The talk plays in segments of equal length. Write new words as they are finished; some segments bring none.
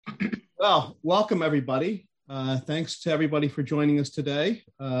Well, welcome everybody. Thanks to everybody for joining us today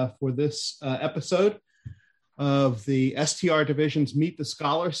for this episode of the STR Division's Meet the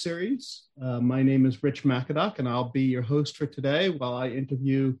Scholar series. My name is Rich McAdock, and I'll be your host for today while I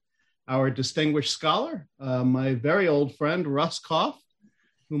interview our distinguished scholar, my very old friend, Russ Koff,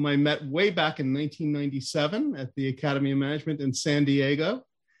 whom I met way back in 1997 at the Academy of Management in San Diego.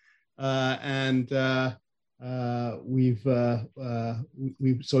 We've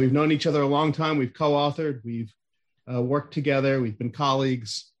known each other a long time. We've co-authored, we've worked together, we've been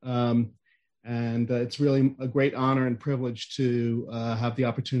colleagues, and it's really a great honor and privilege to have the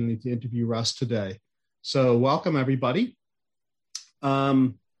opportunity to interview Russ today. So welcome everybody.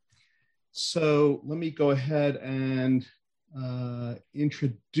 So let me go ahead and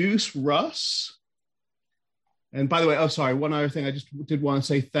introduce Russ. And by the way, one other thing, I just did want to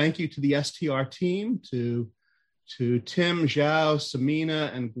say thank you to the STR team, to Tim, Zhao,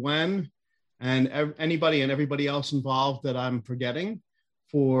 Samina, and Gwen, and anybody and everybody else involved that I'm forgetting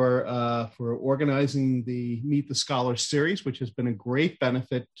for organizing the Meet the Scholar series, which has been a great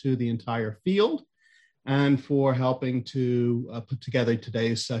benefit to the entire field, and for helping to put together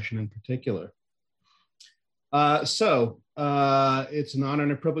today's session in particular. It's an honor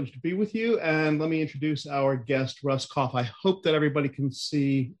and a privilege to be with you. And let me introduce our guest, Russ Koff. I hope that everybody can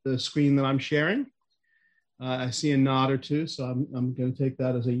see the screen that I'm sharing. I see a nod or two, so I'm going to take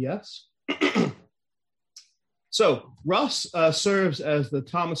that as a yes. So Russ serves as the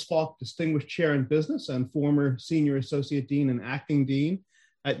Thomas Falk Distinguished Chair in Business and former Senior Associate Dean and Acting Dean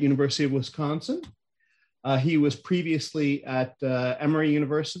at University of Wisconsin. He was previously at Emory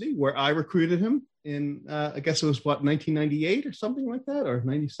University, where I recruited him in, I guess it was 1998 or something like that, or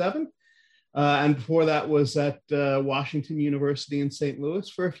 97. And before that was at Washington University in St. Louis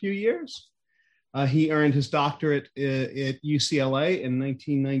for a few years. He earned his doctorate at UCLA in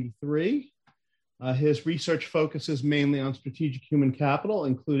 1993. His research focuses mainly on strategic human capital,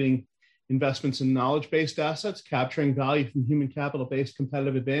 including investments in knowledge-based assets, capturing value from human capital-based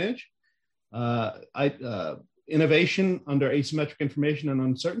competitive advantage, innovation under asymmetric information and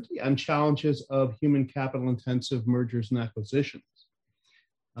uncertainty, and challenges of human capital intensive mergers and acquisitions.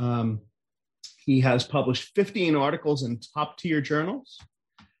 He has published 15 articles in top tier journals,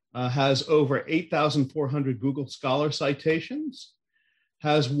 has over 8,400 Google Scholar citations,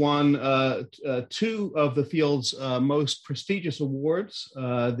 has won two of the field's most prestigious awards,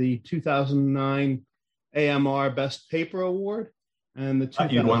 the 2009 AMR Best Paper Award, and the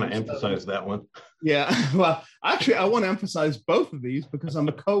you'd want to emphasize that one. Yeah, well, actually, I want to emphasize both of these because I'm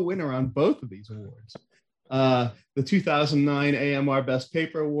a co-winner on both of these awards. The 2009 AMR Best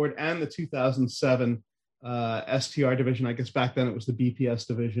Paper Award and the 2007 STR Division, I guess back then it was the BPS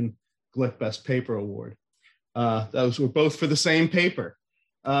Division, Glick Best Paper Award. Those were both for the same paper.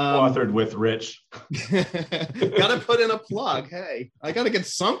 Authored with Rich. Got to put in a plug. Hey, I got to get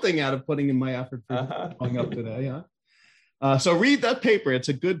something out of putting in my effort for going up today, huh? So read that paper. It's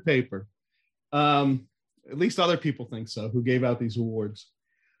a good paper. At least other people think so, who gave out these awards.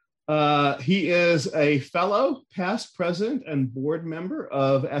 He is a fellow, past president, and board member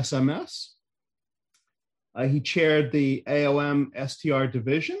of SMS. He chaired the AOM STR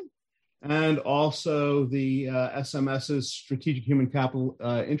division and also the SMS's Strategic Human Capital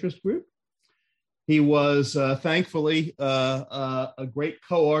Interest Group. He was, thankfully, a great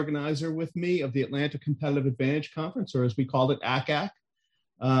co-organizer with me of the Atlanta Competitive Advantage Conference, or as we called it, ACAC.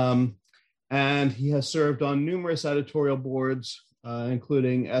 And he has served on numerous editorial boards,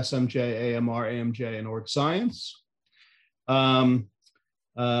 including SMJ, AMR, AMJ, and Org Science. Thank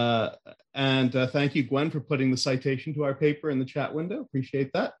you, Gwen, for putting the citation to our paper in the chat window.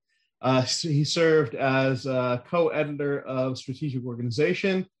 Appreciate that. He served as co-editor of Strategic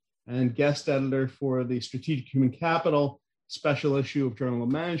Organization and guest editor for the Strategic Human Capital special issue of Journal of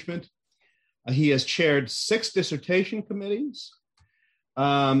Management. He has chaired 6 dissertation committees,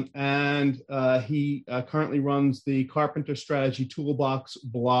 and he currently runs the Carpenter Strategy Toolbox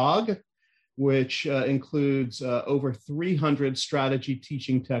blog, which includes over 300 strategy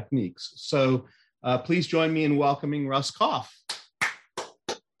teaching techniques. So please join me in welcoming Russ Koff.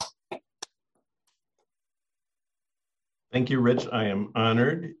 Thank you, Rich. I am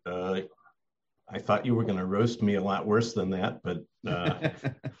honored. I thought you were going to roast me a lot worse than that, but I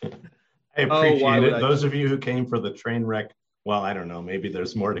appreciate it. Those of you who came for the train wreck, well, I don't know, maybe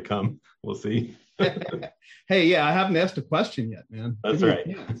there's more to come. We'll see. Hey, yeah, I haven't asked a question yet, man. That's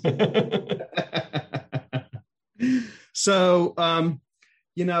right. So,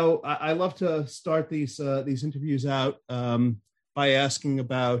 I love to start these interviews out by asking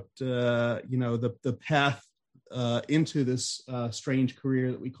about, the path into this strange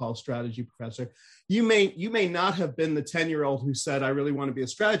career that we call strategy professor. You may not have been the 10-year-old who said, I really want to be a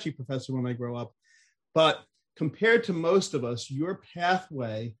strategy professor when I grow up, but compared to most of us, your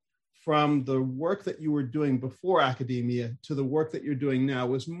pathway from the work that you were doing before academia to the work that you're doing now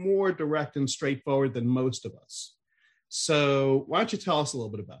was more direct and straightforward than most of us. So why don't you tell us a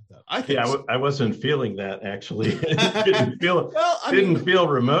little bit about that? I wasn't feeling that, actually. It didn't feel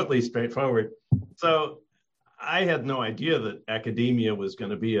remotely straightforward. So I had no idea that academia was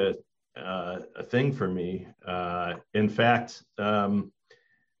going to be a thing for me. In fact,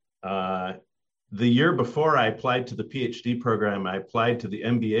 the year before I applied to the PhD program, I applied to the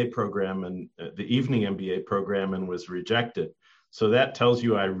MBA program and the evening MBA program and was rejected. So that tells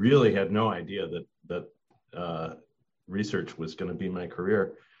you I really had no idea that research was going to be my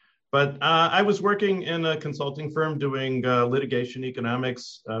career. But I was working in a consulting firm doing litigation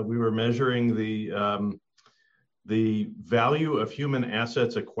economics. We were measuring the value of human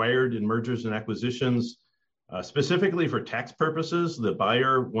assets acquired in mergers and acquisitions. Specifically for tax purposes, the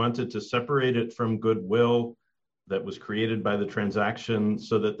buyer wanted to separate it from goodwill that was created by the transaction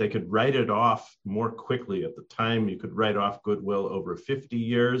so that they could write it off more quickly. At the time, you could write off goodwill over 50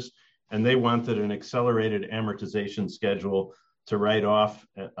 years, and they wanted an accelerated amortization schedule to write off,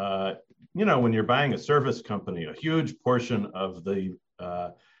 when you're buying a service company, a huge portion of the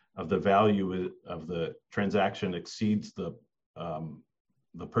value of the transaction exceeds the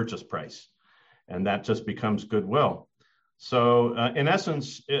purchase price. And that just becomes goodwill. So in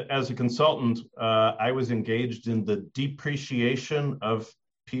essence, as a consultant, I was engaged in the depreciation of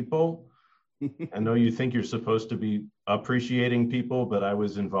people. I know you think you're supposed to be appreciating people, but I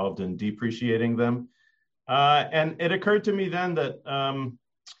was involved in depreciating them. And it occurred to me then that,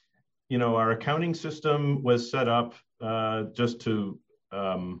 our accounting system was set up just to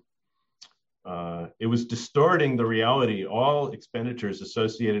it was distorting the reality. All expenditures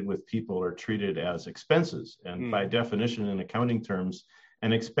associated with people are treated as expenses. And by definition, in accounting terms,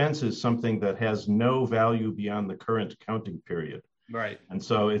 an expense is something that has no value beyond the current accounting period. Right. And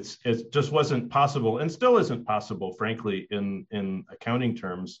so it just wasn't possible, and still isn't possible, frankly, in accounting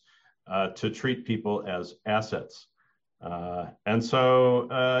terms, to treat people as assets. And so,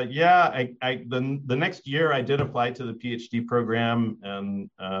 the next year I did apply to the PhD program,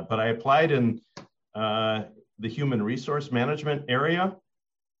 but I applied in the human resource management area,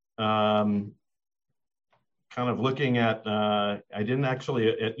 kind of looking at, I didn't actually,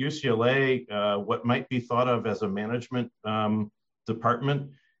 at UCLA, what might be thought of as a management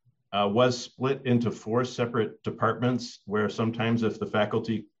department was split into 4 separate departments, where sometimes if the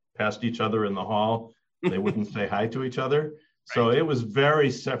faculty passed each other in the hall, they wouldn't say hi to each other. Right. So it was very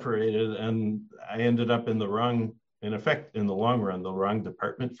separated, and I ended up in the long run, the wrong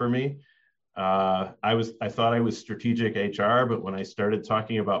department for me. I thought I was strategic HR, but when I started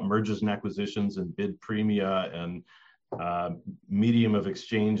talking about mergers and acquisitions and bid premia and medium of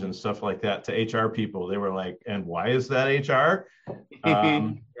exchange and stuff like that to HR people, they were like, and why is that HR?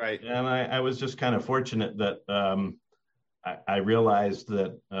 Right. And I was just kind of fortunate that I realized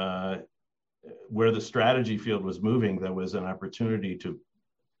that where the strategy field was moving, there was an opportunity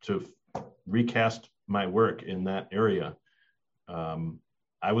to recast my work in that area.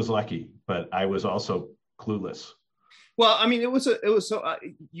 I was lucky, but I was also clueless. Well, I mean, it was so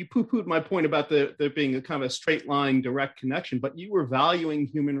you poo-pooed my point about there being a kind of a straight line direct connection, but you were valuing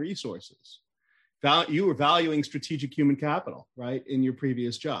human resources. You were valuing strategic human capital, right? In your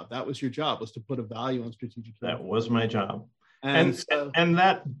previous job. That was your job, was to put a value on strategic human capital. That was my job. And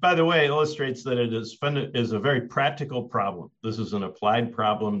that, by the way, illustrates that it is a very practical problem. This is an applied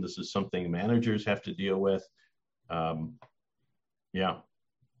problem. This is something managers have to deal with. Yeah.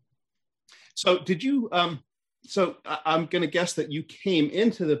 So did you, so I'm going to guess that you came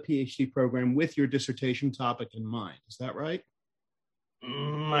into the PhD program with your dissertation topic in mind. Is that right?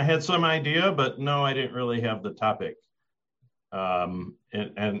 I had some idea, but no, I didn't really have the topic. And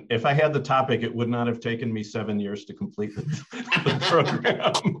if I had the topic, it would not have taken me 7 years to complete the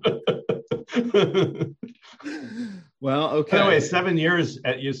program. Well, okay. Anyway, 7 years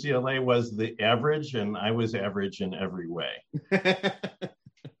at UCLA was the average, and I was average in every way.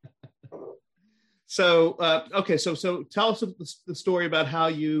 So, okay, so tell us the story about how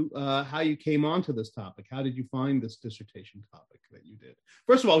you came onto this topic. How did you find this dissertation topic that you did?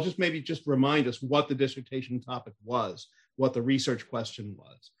 First of all, just remind us what the dissertation topic was, what the research question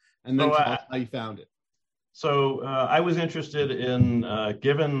was, and then tell us how you found it. So I was interested in,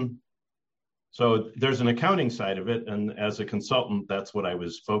 given So there's an accounting side of it. And as a consultant, that's what I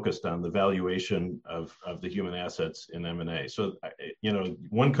was focused on, the valuation of the human assets in M&A. So,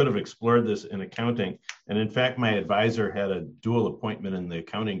 one could have explored this in accounting. And in fact, my advisor had a dual appointment in the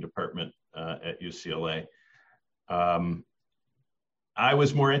accounting department at UCLA. I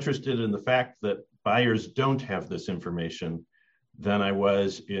was more interested in the fact that buyers don't have this information than I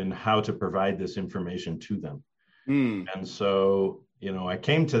was in how to provide this information to them. And so, I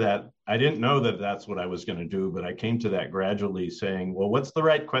came to that. I didn't know that that's what I was going to do, but I came to that gradually saying, well, what's the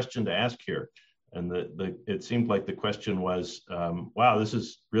right question to ask here? And it seemed like the question was, wow, this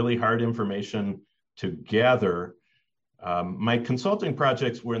is really hard information to gather. My consulting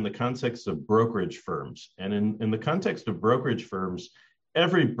projects were in the context of brokerage firms. And in the context of brokerage firms,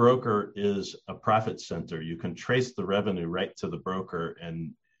 every broker is a profit center. You can trace the revenue right to the broker,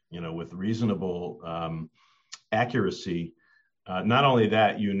 and with reasonable accuracy. Not only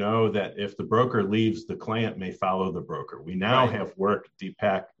that, that if the broker leaves, the client may follow the broker. We now have work,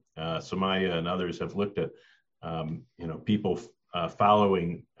 Deepak, Somaya, and others have looked at, people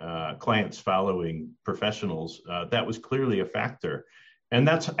following, clients following professionals. That was clearly a factor. And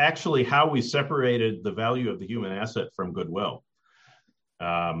that's actually how we separated the value of the human asset from goodwill.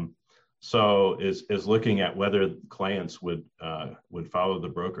 So is looking at whether clients would follow the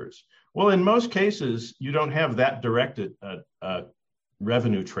brokers. Well, in most cases, you don't have that directed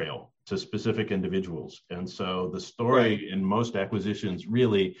revenue trail to specific individuals. And so the story in most acquisitions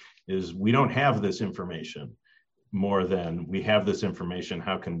really is we don't have this information more than we have this information.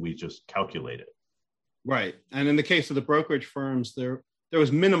 How can we just calculate it? Right. And in the case of the brokerage firms, there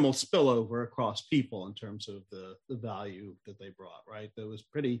was minimal spillover across people in terms of the value that they brought, right? That was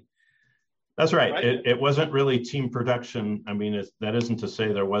pretty... That's right. It wasn't really team production. I mean, that isn't to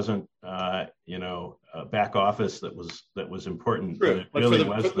say there wasn't, a back office that was important. True. But it really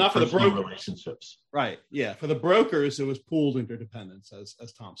was not for the broker relationships. Right. Yeah. For the brokers, it was pooled interdependence,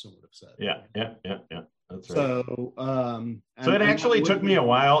 as Thompson would have said. Yeah. That's right. So, so it actually took me a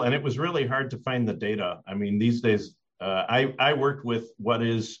while, and it was really hard to find the data. I mean, these days, I worked with what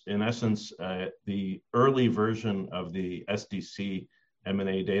is, in essence, the early version of the SDC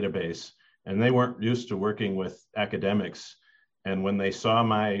M&A database. And they weren't used to working with academics. And when they saw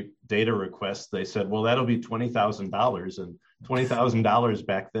my data request, they said, well, that'll be $20,000. And $20,000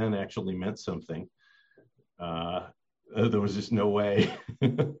 back then actually meant something. There was just no way.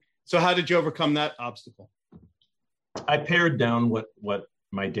 So how did you overcome that obstacle? I pared down what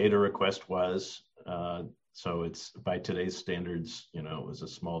my data request was. So it's, by today's standards, it was a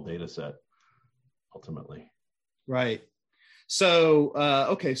small data set, ultimately. Right. So,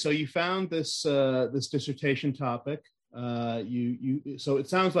 okay, so you found this dissertation topic. So it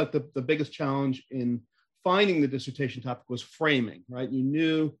sounds like the biggest challenge in finding the dissertation topic was framing, right? You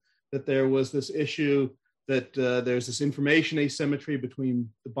knew that there was this issue that there's this information asymmetry between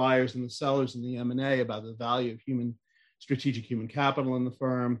the buyers and the sellers in the M&A about the value of strategic human capital in the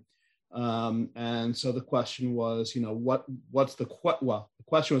firm. And so the question was, what's the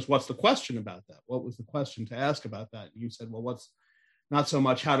question about that? What was the question to ask about that? And you said, well, what's not so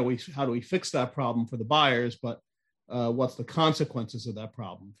much how do we fix that problem for the buyers, but what's the consequences of that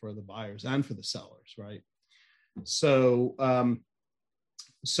problem for the buyers and for the sellers, right? So,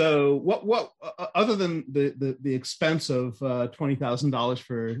 what other than the expense of $20,000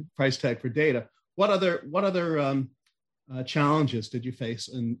 for price tag for data, what other challenges did you face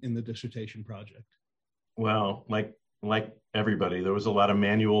in the dissertation project? Well, like everybody, there was a lot of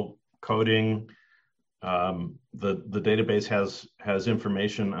manual coding. The database has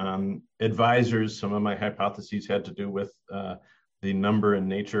information on advisors. Some of my hypotheses had to do with the number and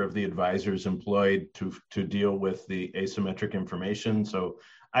nature of the advisors employed to deal with the asymmetric information. So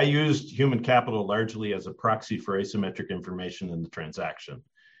I used human capital largely as a proxy for asymmetric information in the transaction.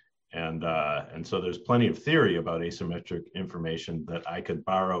 And so there's plenty of theory about asymmetric information that I could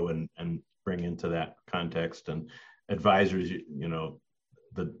borrow and bring into that context. And advisors,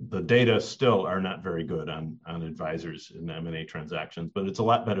 the data still are not very good on advisors in M&A transactions, but it's a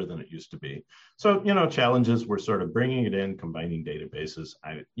lot better than it used to be. So, challenges were sort of bringing it in, combining databases,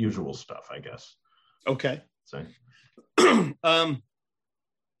 usual stuff, I guess. Okay. So,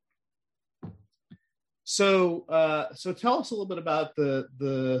 so tell us a little bit about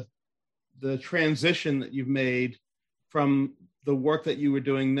the transition that you've made from the work that you were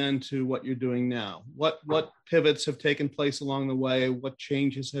doing then to what you're doing now. What pivots have taken place along the way? What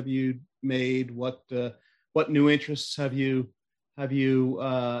changes have you made? What new interests have you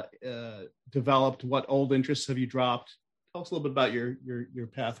developed? What old interests have you dropped? Tell us a little bit about your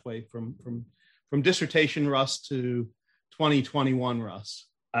pathway from dissertation Russ to 2021 Russ.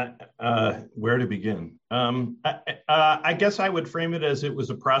 Where to begin? I guess I would frame it as it was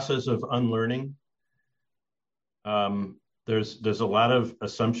a process of unlearning. There's a lot of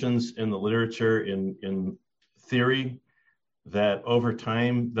assumptions in the literature, in theory, that over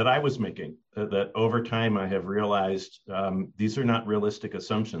time that I was making, that over time I have realized these are not realistic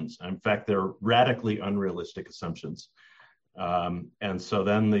assumptions. In fact, they're radically unrealistic assumptions. And so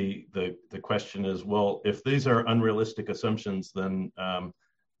then the question is, well, if these are unrealistic assumptions, then how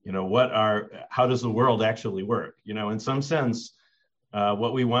does the world actually work? In some sense,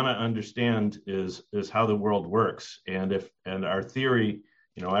 what we want to understand is how the world works. And our theory,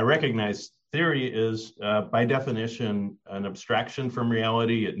 I recognize theory is by definition an abstraction from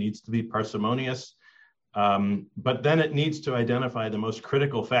reality. It needs to be parsimonious, but then it needs to identify the most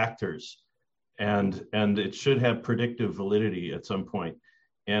critical factors, and it should have predictive validity at some point.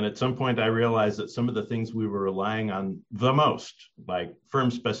 And at some point, I realized that some of the things we were relying on the most, like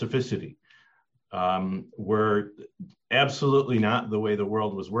firm specificity, were absolutely not the way the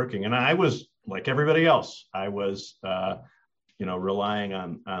world was working. And I was, like everybody else, I was, relying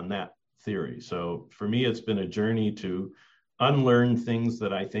on that theory. So for me, it's been a journey to unlearn things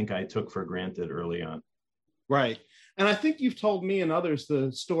that I think I took for granted early on. Right. And I think you've told me and others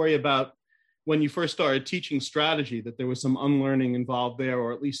the story about when you first started teaching strategy, that there was some unlearning involved there,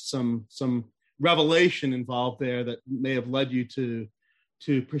 or at least some revelation involved there that may have led you to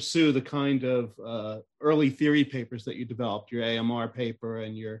pursue the kind of early theory papers that you developed, your AMR paper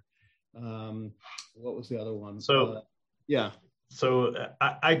and your, what was the other one? So, yeah. So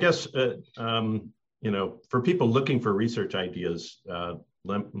I guess, for people looking for research ideas,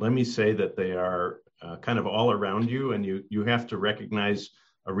 let me say that they are kind of all around you, and you have to recognize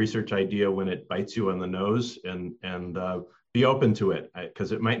a research idea when it bites you on the nose, and be open to it,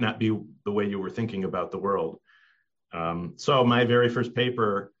 because it might not be the way you were thinking about the world. So my very first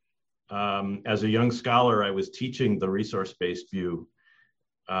paper, as a young scholar, I was teaching the resource-based view,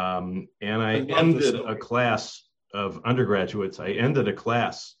 and I ended a class of undergraduates. I ended a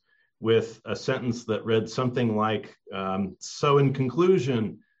class with a sentence that read something like, so in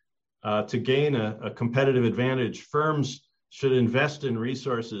conclusion, to gain a competitive advantage, firms should invest in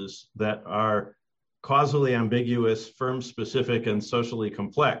resources that are causally ambiguous, firm-specific, and socially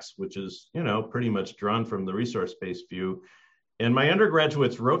complex, which is, pretty much drawn from the resource-based view. And my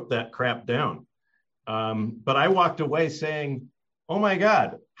undergraduates wrote that crap down. But I walked away saying, oh my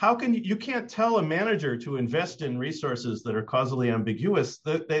God, how can you can't tell a manager to invest in resources that are causally ambiguous?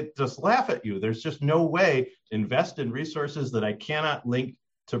 They just laugh at you. There's just no way invest in resources that I cannot link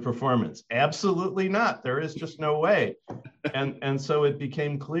to performance. Absolutely not. There is just no way. And so it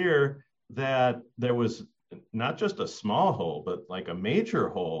became clear that there was not just a small hole, but like a major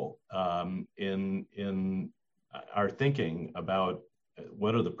hole in our thinking about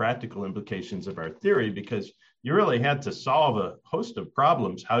what are the practical implications of our theory, because you really had to solve a host of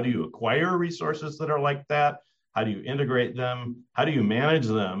problems. How do you acquire resources that are like that? How do you integrate them? How do you manage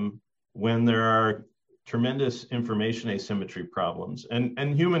them when there are tremendous information asymmetry problems?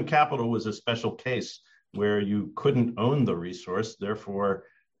 And human capital was a special case where you couldn't own the resource. Therefore,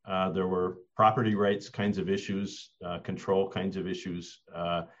 there were property rights kinds of issues, control kinds of issues.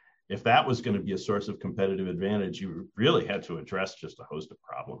 If that was going to be a source of competitive advantage, you really had to address just a host of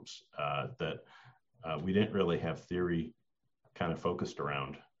problems that we didn't really have theory kind of focused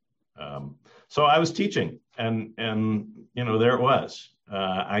around. So I was teaching, and there it was.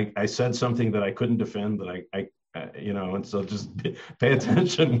 I said something that I couldn't defend, that and so just pay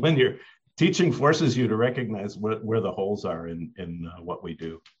attention when you're teaching, forces you to recognize where the holes are in what we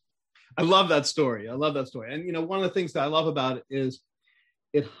do. I love that story. And one of the things that I love about it is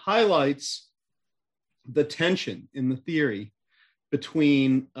it highlights the tension in the theory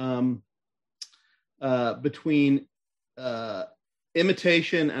between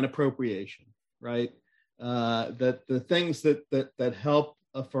imitation and appropriation, right? That the things that help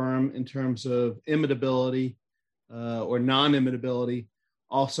a firm in terms of imitability or non-imitability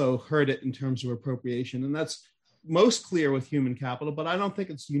also hurt it in terms of appropriation. And that's most clear with human capital, but I don't think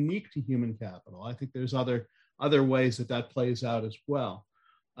it's unique to human capital. I think there's other ways that plays out as well.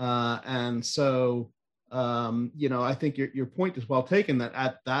 And so, I think your point is well taken, that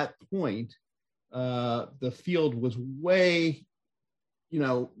at that point, the field was way,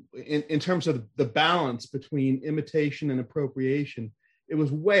 in terms of the balance between imitation and appropriation, it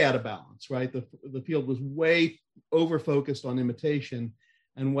was way out of balance, right? The field was way over-focused on imitation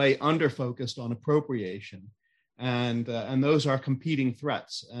and way under-focused on appropriation. And those are competing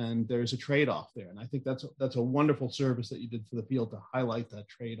threats, and there's a trade-off there. And I think that's a wonderful service that you did for the field to highlight that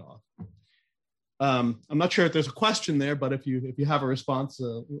trade-off. I'm not sure if there's a question there, but if you have a response,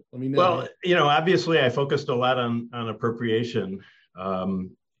 let me know. Well, obviously I focused a lot on appropriation.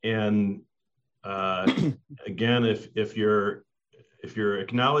 And again, if you're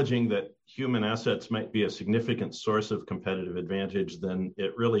acknowledging that human assets might be a significant source of competitive advantage, then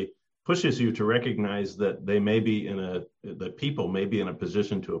it really pushes you to recognize that people may be in a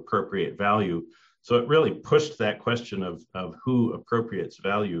position to appropriate value. So it really pushed that question of who appropriates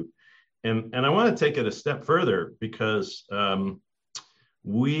value. And I want to take it a step further, because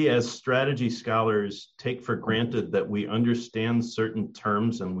we as strategy scholars take for granted that we understand certain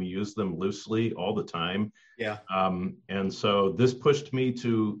terms and we use them loosely all the time. Yeah. And so this pushed me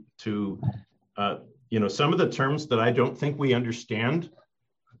to some of the terms that I don't think we understand.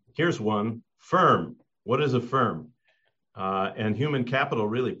 Here's one: firm. What is a firm? And human capital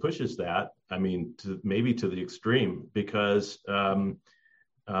really pushes that. I mean, maybe to the extreme, because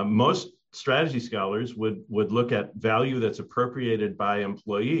most strategy scholars would look at value that's appropriated by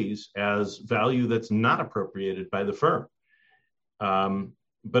employees as value that's not appropriated by the firm.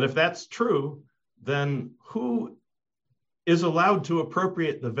 But if that's true, then who is allowed to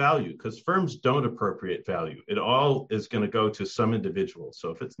appropriate the value? Because firms don't appropriate value. It all is going to go to some individual.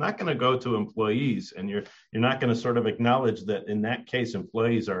 So if it's not going to go to employees, and you're not going to sort of acknowledge that in that case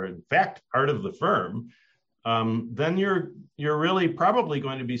employees are in fact part of the firm, then you're really probably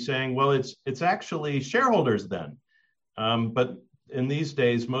going to be saying, well, it's actually shareholders then. But in these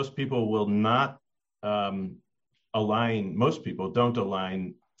days, most people will not align. Most people don't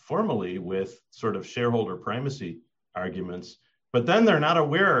align formally with sort of shareholder primacy arguments, but then they're not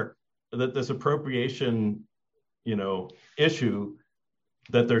aware that this appropriation, issue,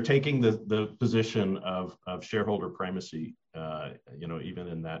 that they're taking the position of shareholder primacy, even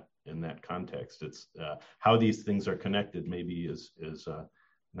in that context. It's how these things are connected maybe is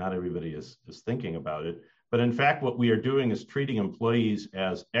not everybody is thinking about it. But in fact, what we are doing is treating employees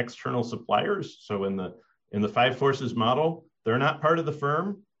as external suppliers. So in the Five Forces model, they're not part of the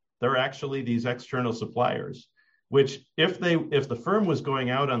firm. They're actually these external suppliers, which if the firm was going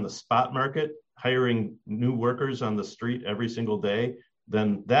out on the spot market, hiring new workers on the street every single day,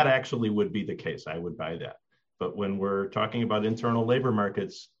 then that actually would be the case. I would buy that. But when we're talking about internal labor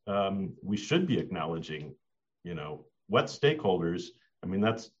markets, we should be acknowledging, what stakeholders. I mean,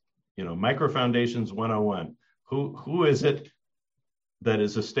 that's, Microfoundations 101. Who is it that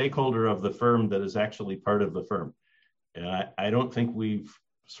is a stakeholder of the firm that is actually part of the firm? And I don't think we've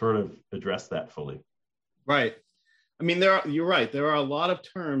sort of addressed that fully. Right. I mean, you're right. There are a lot of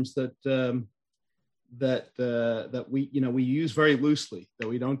terms that we use very loosely, that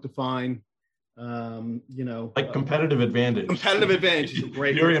we don't define. Like competitive advantage. Competitive advantage is a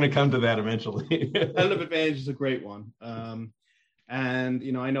great. You're going to come to that eventually. Competitive advantage is a great one.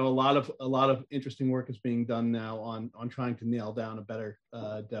 And I know a lot of interesting work is being done now on trying to nail down a better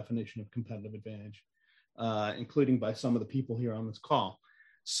definition of competitive advantage, including by some of the people here on this call.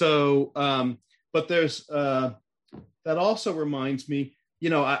 So, but there's that also reminds me,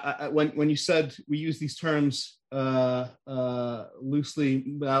 when you said we use these terms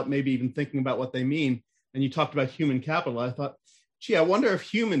loosely without maybe even thinking about what they mean, and you talked about human capital, I thought, gee, I wonder if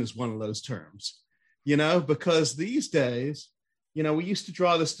human is one of those terms, because these days, we used to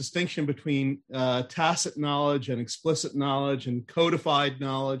draw this distinction between tacit knowledge and explicit knowledge and codified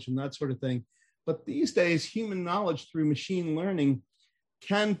knowledge and that sort of thing. But these days, human knowledge through machine learning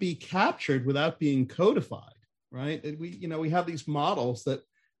can be captured without being codified, right? And we have these models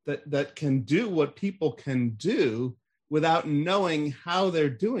that can do what people can do without knowing how they're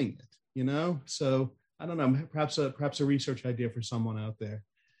doing it, So I don't know, perhaps a research idea for someone out there.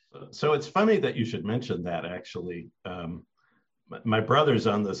 So it's funny that you should mention that, actually. My brother's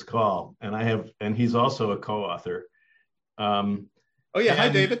on this call, and he's also a co-author. Hi,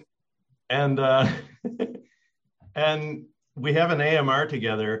 David. And and we have an AMR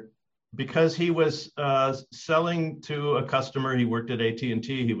together because he was selling to a customer. He worked at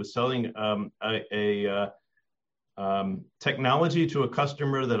AT&T. He was selling a technology to a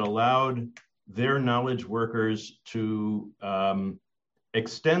customer that allowed their knowledge workers to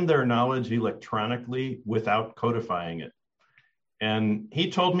extend their knowledge electronically without codifying it. And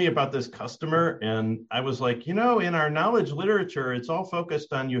he told me about this customer, and I was like, in our knowledge literature, it's all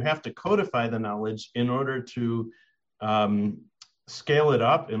focused on you have to codify the knowledge in order to scale it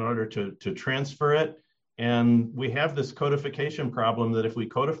up, in order to transfer it. And we have this codification problem that if we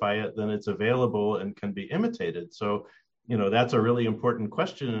codify it, then it's available and can be imitated. So, that's a really important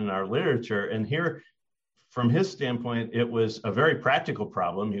question in our literature. And here, from his standpoint, it was a very practical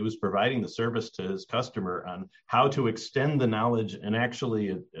problem. He was providing the service to his customer on how to extend the knowledge, and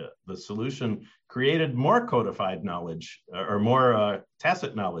actually the solution created more codified knowledge or more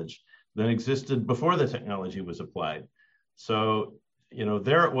tacit knowledge than existed before the technology was applied. So,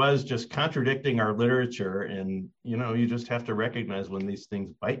 there it was, just contradicting our literature, and, you just have to recognize when these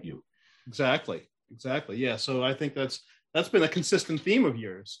things bite you. Exactly. Yeah. So I think that's been a consistent theme of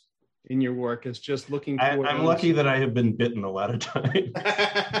yours in your work, is just looking for. I'm lucky that I have been bitten a lot of times.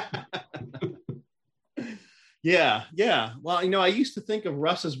 Yeah. Well, I used to think of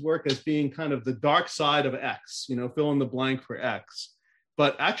Russ's work as being kind of the dark side of X, fill in the blank for X.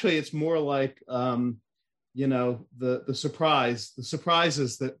 But actually, it's more like, the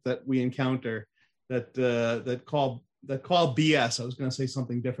surprises that we encounter that call BS. I was going to say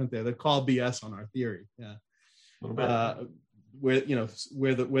something different there. That call BS on our theory. Yeah. A little bit. Where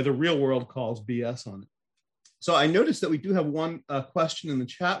the real world calls BS on it. So I noticed that we do have one question in the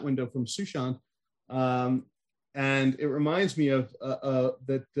chat window from Sushant, and it reminds me of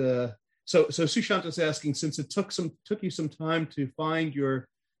that. So Sushant is asking, since it took you some time to find your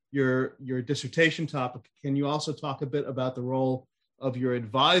dissertation topic, can you also talk a bit about the role of your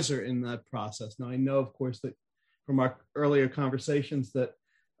advisor in that process? Now, I know, of course, that from our earlier conversations that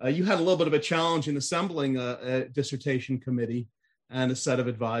you had a little bit of a challenge in assembling a dissertation committee and a set of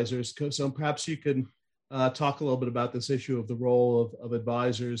advisors. So perhaps you could talk a little bit about this issue of the role of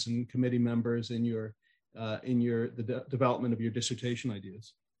advisors and committee members in the development of your dissertation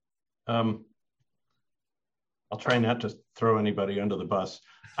ideas. I'll try not to throw anybody under the bus.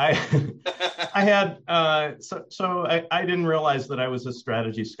 I didn't realize that I was a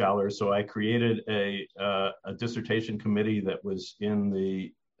strategy scholar, so I created a dissertation committee that was in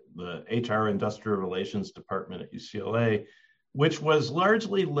the HR Industrial Relations Department at UCLA, which was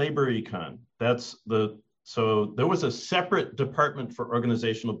largely labor econ. So there was a separate department for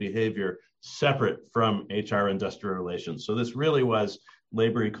organizational behavior separate from HR Industrial Relations. So this really was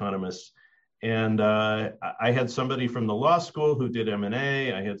labor economists. And I had somebody from the law school who did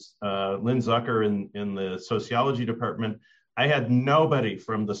M&A. I had Lynn Zucker in the sociology department. I had nobody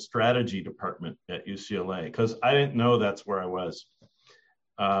from the strategy department at UCLA because I didn't know that's where I was.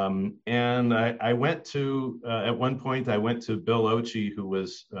 And I went to, at one point, I went to Bill Ochi, who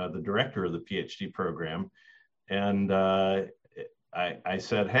was the director of the PhD program. And I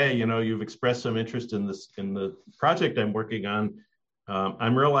said, hey, you've expressed some interest in the project I'm working on.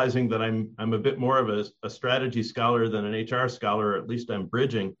 I'm realizing that I'm a bit more of a strategy scholar than an HR scholar, or at least I'm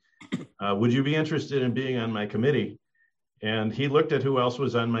bridging. Would you be interested in being on my committee? And he looked at who else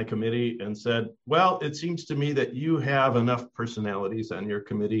was on my committee and said, well, it seems to me that you have enough personalities on your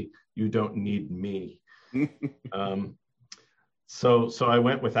committee. You don't need me. So I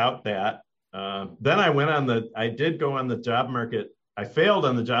went without that. Then I did go on the job market. I failed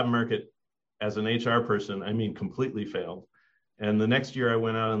on the job market as an HR person. I mean, completely failed. And the next year I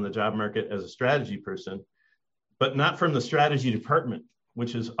went out on the job market as a strategy person, but not from the strategy department,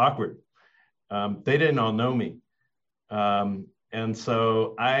 which is awkward. They didn't all know me. And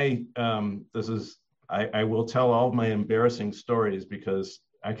so I will tell all of my embarrassing stories because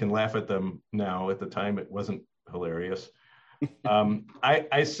I can laugh at them now. At the time, it wasn't hilarious.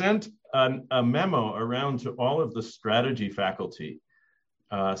 I sent a memo around to all of the strategy faculty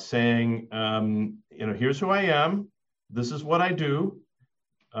saying, here's who I am. This is what I do.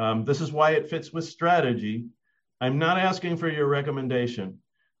 This is why it fits with strategy. I'm not asking for your recommendation,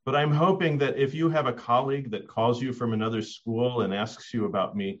 but I'm hoping that if you have a colleague that calls you from another school and asks you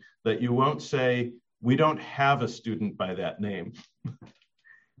about me, that you won't say, we don't have a student by that name.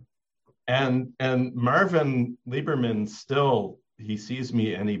 And Marvin Lieberman still, he sees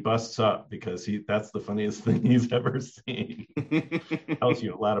me and he busts up because that's the funniest thing he's ever seen. Tells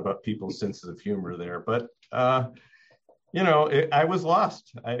you a lot about people's senses of humor there. But, I was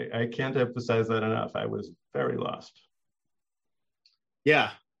lost. I can't emphasize that enough. I was very lost.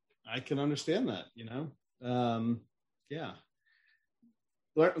 Yeah, I can understand that,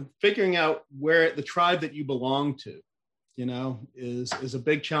 figuring out where the tribe that you belong to, is a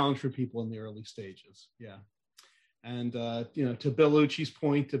big challenge for people in the early stages. Yeah. And, to Bill Uchi's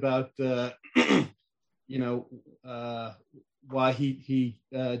point about, why he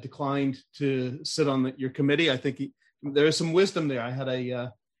declined to sit on your committee, I think there is some wisdom there. I had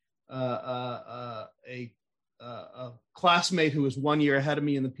a classmate who was 1 year ahead of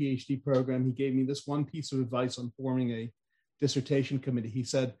me in the PhD program. He gave me this one piece of advice on forming a dissertation committee. He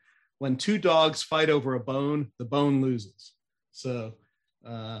said, when two dogs fight over a bone, the bone loses. So,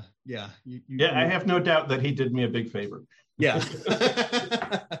 I have no doubt that he did me a big favor. Yeah.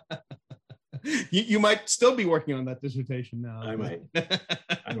 You might still be working on that dissertation now. I might.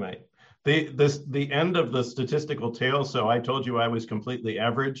 I might. The end of the statistical tail. So I told you I was completely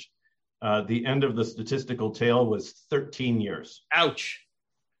average. The end of the statistical tail was 13 years. Ouch.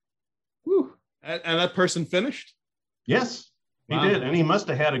 Whew. And that person finished? Yes, he did. And he must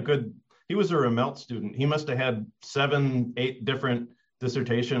have had he was a Ramelt student. He must have had 7, 8 different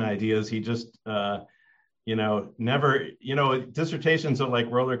dissertation ideas. He just, never, dissertations are like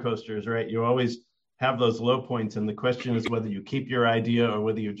roller coasters, right? You always have those low points. And the question is whether you keep your idea or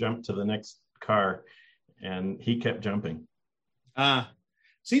whether you jump to the next car. And he kept jumping.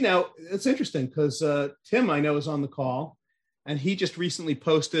 See, now it's interesting because Tim, I know, is on the call, and he just recently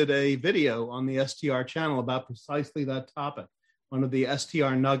posted a video on the STR channel about precisely that topic, one of the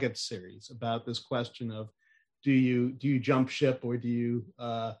STR Nuggets series, about this question of do you jump ship, or do you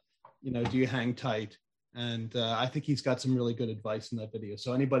hang tight? And I think he's got some really good advice in that video.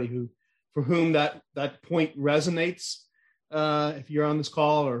 So anybody for whom that point resonates, if you're on this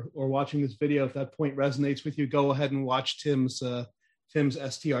call or watching this video, if that point resonates with you, go ahead and watch Tim's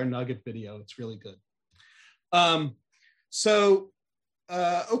STR Nugget video. It's really good. So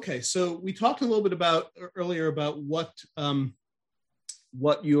we talked a little bit earlier about what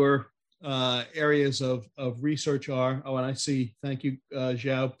your areas of research are. Oh, and I see. Thank you,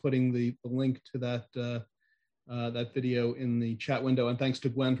 Zhao, putting the link to that video in the chat window, and thanks to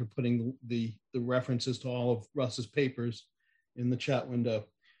Gwen for putting the references to all of Russ's papers in the chat window.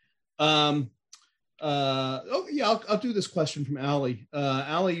 I'll do this question from Allie.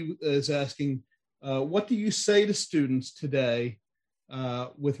 Allie is asking, what do you say to students today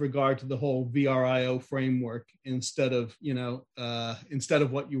with regard to the whole VRIO framework instead of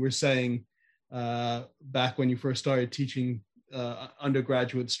what you were saying back when you first started teaching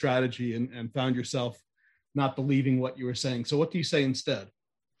undergraduate strategy and found yourself not believing what you were saying? So what do you say instead?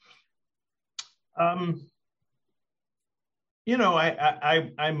 I'm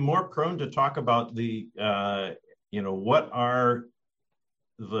more prone to talk about what are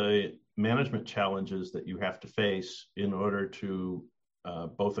the management challenges that you have to face in order to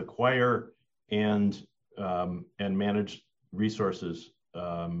both acquire and manage resources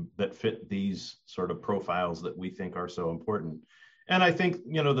that fit these sort of profiles that we think are so important. And I think,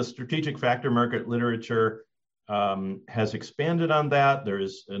 the strategic factor market literature has expanded on that. There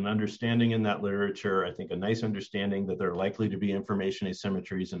is an understanding in that literature, I think a nice understanding that there are likely to be information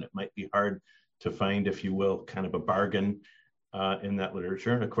asymmetries, and it might be hard to find, if you will, kind of a bargain in that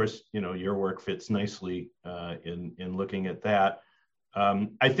literature. And of course, your work fits nicely in looking at that.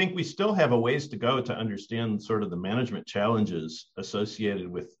 I think we still have a ways to go to understand sort of the management challenges associated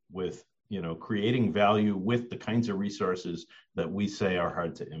with creating value with the kinds of resources that we say are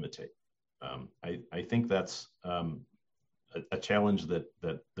hard to imitate. I think that's a challenge that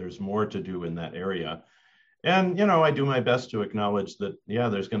there's more to do in that area. And, I do my best to acknowledge that,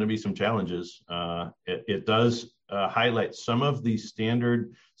 there's going to be some challenges. It does highlight some of the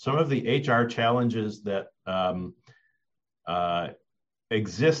HR challenges that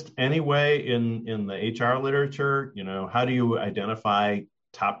exist anyway in the HR literature. How do you identify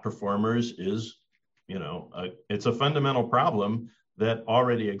top performers is, it's a fundamental problem that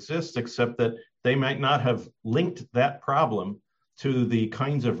already exists, except that they might not have linked that problem to the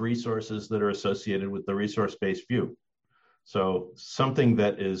kinds of resources that are associated with the resource-based view. So something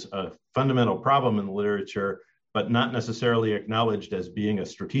that is a fundamental problem in the literature, but not necessarily acknowledged as being a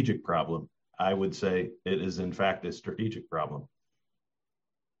strategic problem, I would say it is in fact a strategic problem.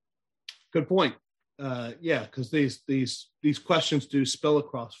 Good point. Because these questions do spill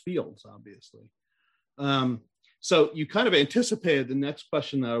across fields, obviously. So you kind of anticipated the next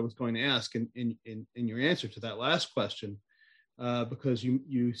question that I was going to ask in your answer to that last question, because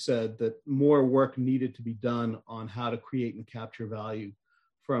you said that more work needed to be done on how to create and capture value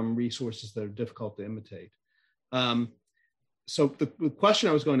from resources that are difficult to imitate. So the question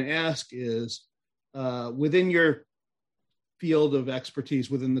I was going to ask is, within your field of expertise,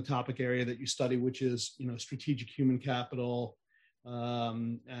 within the topic area that you study, which is strategic human capital,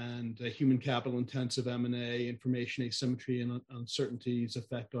 and human capital intensive M&A, information asymmetry and uncertainty's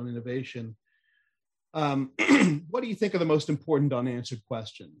effect on innovation. What do you think are the most important unanswered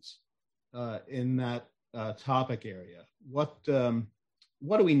questions in that topic area? What do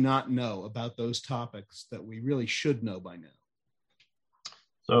we not know about those topics that we really should know by now?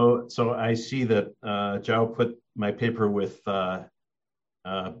 So I see that Zhao put my paper with Ben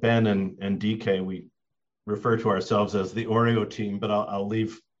and DK. We refer to ourselves as the Oreo team, but I'll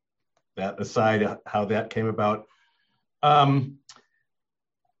leave that aside, how that came about. I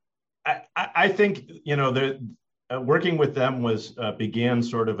think, working with them began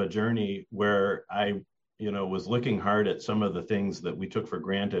sort of a journey where I was looking hard at some of the things that we took for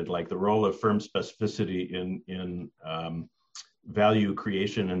granted, like the role of firm specificity in value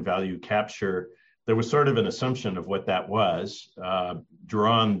creation and value capture. There was sort of an assumption of what that was,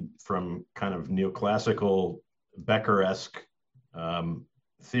 drawn from kind of neoclassical Becker-esque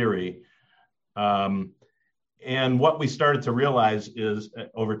theory. And what we started to realize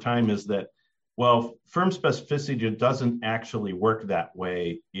over time is that, well, firm specificity doesn't actually work that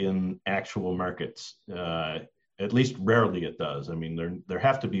way in actual markets. At least rarely it does. I mean, there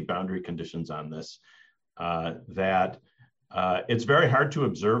have to be boundary conditions on this, that it's very hard to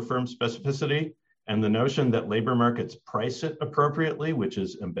observe firm specificity. And the notion that labor markets price it appropriately, which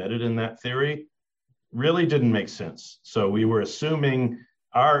is embedded in that theory, really didn't make sense. So we were assuming,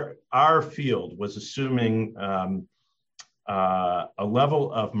 our field was assuming a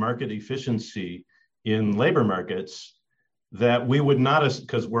level of market efficiency in labor markets that we would not,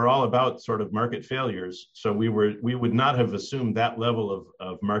 because we're all about sort of market failures. So we would not have assumed that level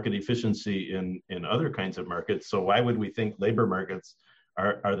of market efficiency in other kinds of markets. So why would we think labor markets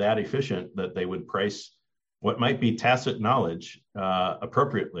are that efficient that they would price what might be tacit knowledge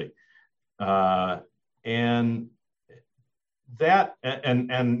appropriately? And that,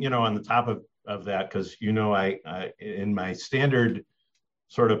 and on the top of that, because I in my standard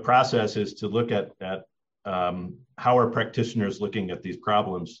sort of process is to look at how are practitioners looking at these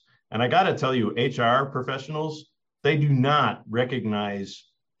problems. And I got to tell you, HR professionals, they do not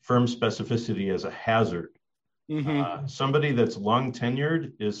recognize firm specificity as a hazard. Mm-hmm. Somebody that's long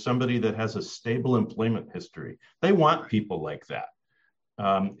tenured is somebody that has a stable employment history. They want people like that.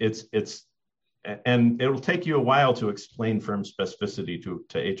 And it'll take you a while to explain firm specificity to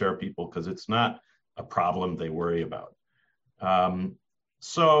HR people, because it's not a problem they worry about. But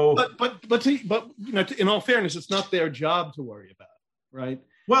in all fairness, it's not their job to worry about, right?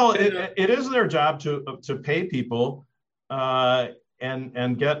 Well, it is their job to pay people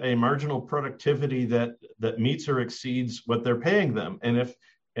and get a marginal productivity that meets or exceeds what they're paying them. And if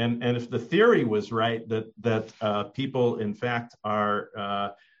the theory was right that people in fact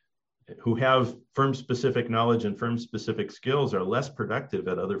are who have firm specific knowledge and firm specific skills are less productive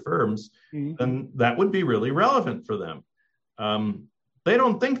at other firms, mm-hmm. then that would be really relevant for them. They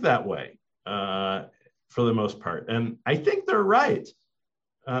don't think that way for the most part. And I think they're right.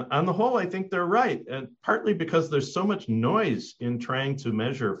 On the whole, I think they're right. And partly because there's so much noise in trying to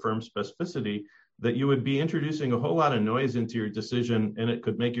measure firm specificity that you would be introducing a whole lot of noise into your decision, and it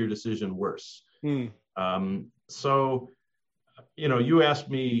could make your decision worse. So, you asked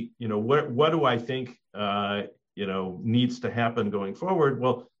me, what do I think, needs to happen going forward?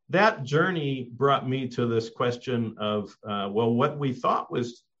 Well, that journey brought me to this question of, what we thought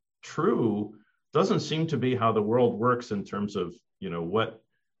was true doesn't seem to be how the world works in terms of, what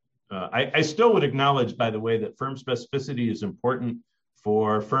I still would acknowledge, by the way, that firm specificity is important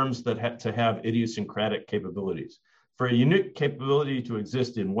for firms that have to have idiosyncratic capabilities. For a unique capability to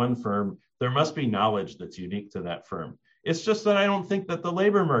exist in one firm, there must be knowledge that's unique to that firm. It's just that I don't think that the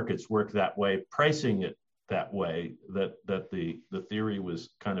labor markets work that way, pricing it that way, that the theory was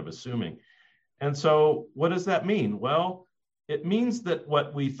kind of assuming. And so what does that mean? Well, it means that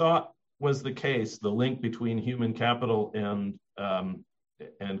what we thought was the case, the link between human capital and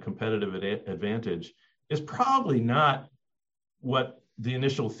competitive advantage, is probably not what the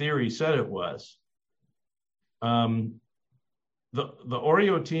initial theory said it was. The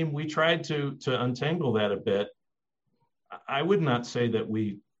Oreo team, we tried to untangle that a bit. I would not say that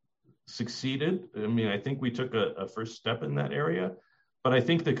we succeeded. I mean, I think we took a first step in that area, but I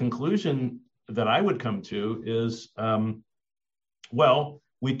think the conclusion that I would come to is,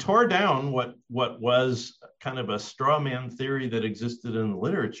 we tore down what was kind of a straw man theory that existed in the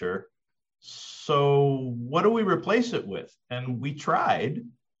literature. So what do we replace it with? And we tried,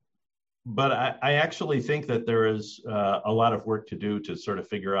 but I actually think that there is a lot of work to do to sort of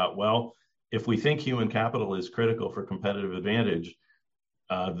figure out, if we think human capital is critical for competitive advantage,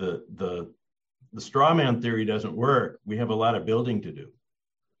 the straw man theory doesn't work. We have a lot of building to do.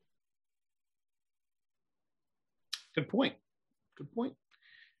 Good point.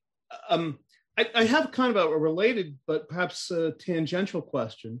 I have kind of a related, but perhaps a tangential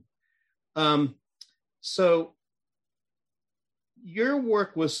question. So your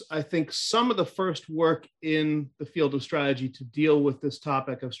work was, I think, some of the first work in the field of strategy to deal with this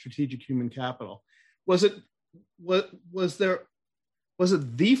topic of strategic human capital. Was it the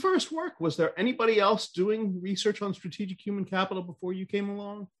first work? Was there anybody else doing research on strategic human capital before you came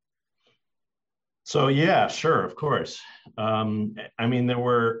along? So yeah, sure, of course. I mean, there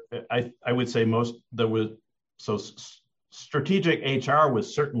were, I would say there was strategic HR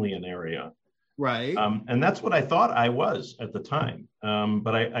was certainly an area. Right. And that's what I thought I was at the time.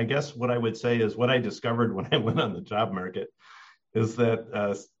 But I guess what I would say is what I discovered when I went on the job market is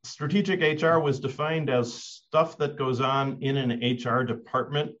that strategic HR was defined as stuff that goes on in an HR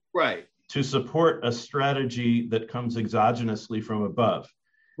department, right, to support a strategy that comes exogenously from above.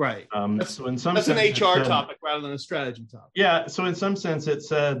 Right. So in some that's sense, an HR topic rather than a strategy topic. Yeah. So in some sense, it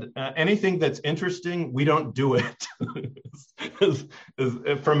said anything that's interesting, we don't do it. is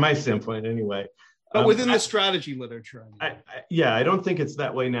from my standpoint, anyway. But within the strategy literature, I don't think it's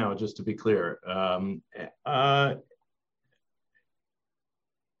that way now. Just to be clear, there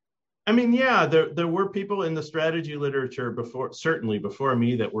were people in the strategy literature certainly before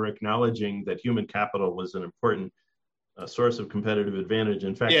me, that were acknowledging that human capital was an important source of competitive advantage.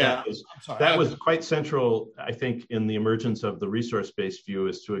 In fact, that was quite central, I think, in the emergence of the resource-based view,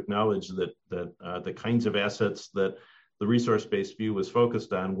 is to acknowledge that the kinds of assets that the resource-based view was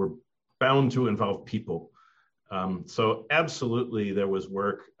focused on were bound to involve people. So absolutely, there was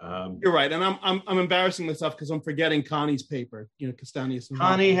work. You're right, and I'm embarrassing myself because I'm forgetting Connie's paper. Castaños.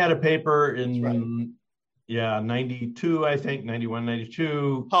 Connie had a paper in 92, I think, 91,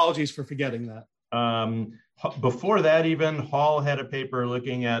 92. Apologies for forgetting that. Before that, even Hall had a paper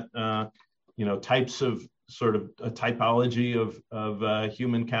looking at types of sort of a typology of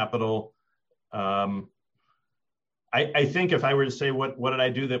human capital. I think if I were to say what did I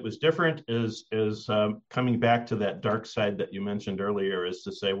do that was different is coming back to that dark side that you mentioned earlier, is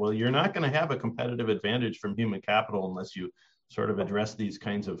to say, well, you're not going to have a competitive advantage from human capital unless you sort of address these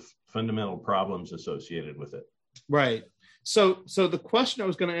kinds of fundamental problems associated with it. Right. So the question I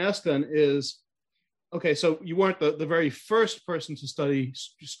was going to ask then is, okay, so you weren't the very first person to study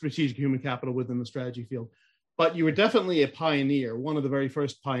strategic human capital within the strategy field, but you were definitely a pioneer, one of the very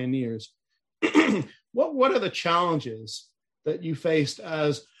first pioneers. What are the challenges that you faced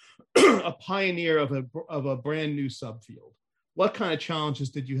as a pioneer of a brand new subfield? What kind of challenges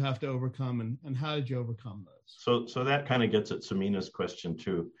did you have to overcome, and how did you overcome those? So that kind of gets at Samina's question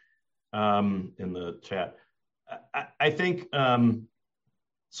too, in the chat. I think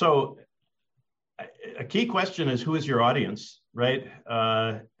so. A key question is, who is your audience, right?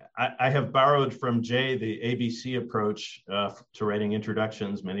 I have borrowed from Jay the ABC approach to writing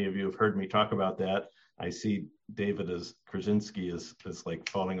introductions. Many of you have heard me talk about that. I see David Krasinski is like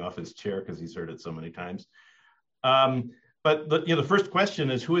falling off his chair because he's heard it so many times. But the first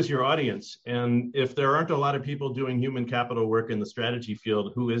question is, who is your audience? And if there aren't a lot of people doing human capital work in the strategy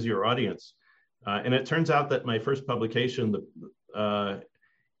field, who is your audience? And it turns out that my first publication, at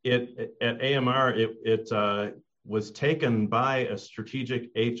AMR, it was taken by a strategic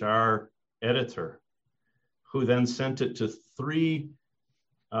HR editor, who then sent it to three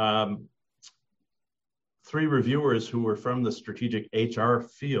reviewers who were from the strategic HR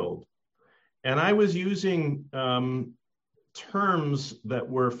field. And I was using terms that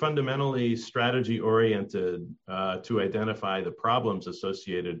were fundamentally strategy oriented to identify the problems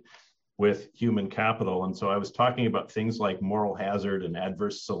associated with human capital. And so I was talking about things like moral hazard and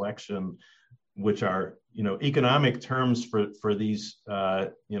adverse selection, which are, economic terms for these,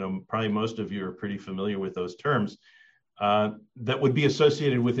 probably most of you are pretty familiar with those terms, that would be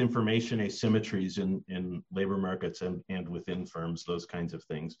associated with information asymmetries in labor markets and within firms, those kinds of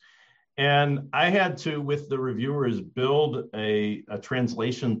things. And I had to, with the reviewers, build a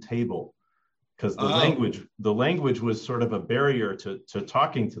translation table, because the language was sort of a barrier to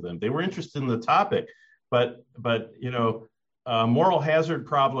talking to them. They were interested in the topic, but moral hazard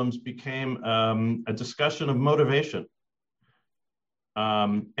problems became a discussion of motivation.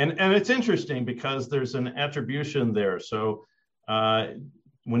 And it's interesting because there's an attribution there. So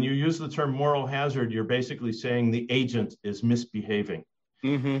when you use the term moral hazard, you're basically saying the agent is misbehaving.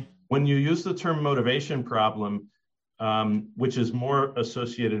 Mm-hmm. When you use the term motivation problem, which is more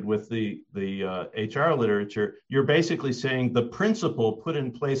associated with the HR literature, you're basically saying the principal put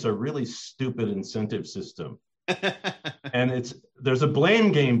in place a really stupid incentive system. And there's a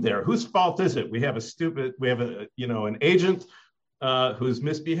blame game there. Whose fault is it? We have an agent who's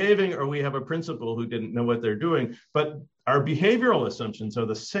misbehaving, or we have a principal who didn't know what they're doing. But our behavioral assumptions are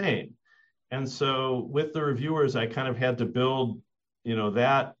the same. And so with the reviewers, I kind of had to build,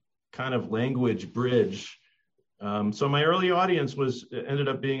 that kind of language bridge. So my early audience ended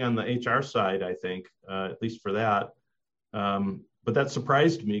up being on the HR side, I think, at least for that. But that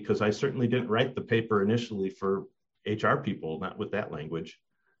surprised me, because I certainly didn't write the paper initially for HR people, not with that language.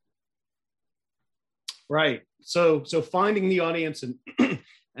 Right. So finding the audience and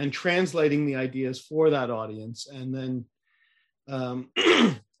and translating the ideas for that audience, and then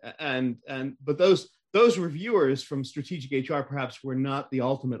but those reviewers from Strategic HR perhaps were not the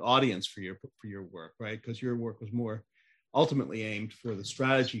ultimate audience for your work, right? Because your work was more ultimately aimed for the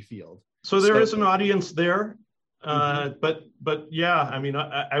strategy field. So there is an audience there, but yeah, I mean,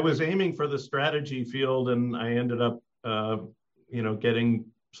 I was aiming for the strategy field, and I ended up, getting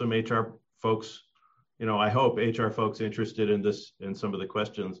some HR folks. I hope HR folks interested in some of the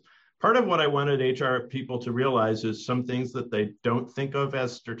questions. Part of what I wanted HR people to realize is some things that they don't think of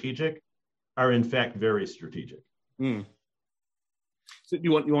as strategic are in fact very strategic. Mm. So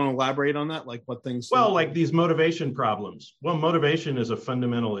you want to elaborate on that? Like what things? Well, like these motivation problems. Well, motivation is a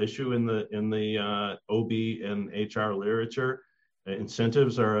fundamental issue in the OB and HR literature.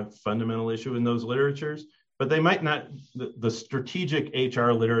 Incentives are a fundamental issue in those literatures, but they might not. The strategic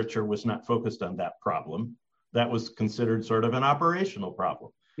HR literature was not focused on that problem. That was considered sort of an operational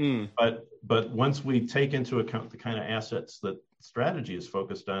problem. Mm. But once we take into account the kind of assets that strategy is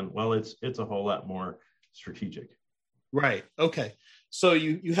focused on, well, it's a whole lot more strategic. Right. Okay. So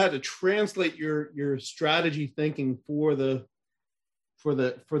you had to translate your strategy thinking for that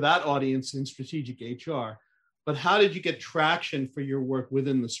audience in strategic HR. But how did you get traction for your work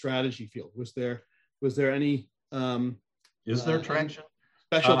within the strategy field? Was there any is there traction?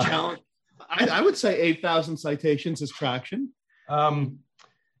 Special challenge? I would say 8,000 citations is traction.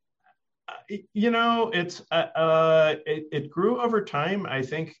 It grew over time. I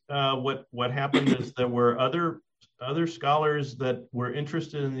think what happened is there were other scholars that were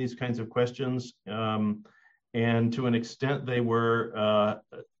interested in these kinds of questions, and to an extent they were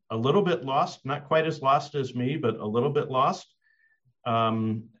a little bit lost, not quite as lost as me, but a little bit lost.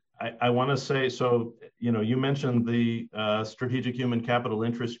 I want to say, so you mentioned the Strategic Human Capital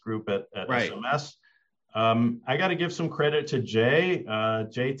Interest Group at right. SMS. I got to give some credit to Jay.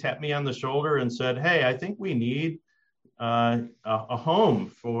 Jay tapped me on the shoulder and said, "Hey, I think we need a home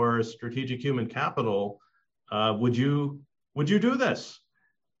for strategic human capital. Would you do this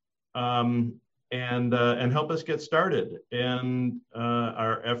and help us get started?" And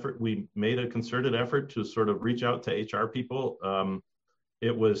we made a concerted effort to sort of reach out to HR people.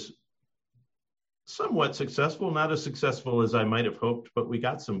 It was somewhat successful, not as successful as I might have hoped, but we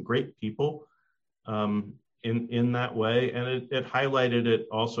got some great people in that way, and it highlighted it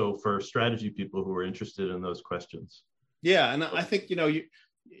also for strategy people who were interested in those questions. Yeah, and I think you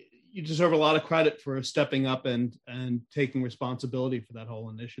deserve a lot of credit for stepping up and taking responsibility for that whole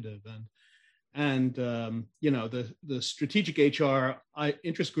initiative, and the strategic HR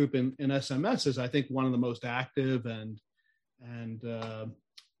interest group in SMS is, I think, one of the most active and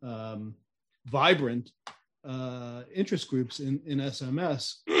vibrant interest groups in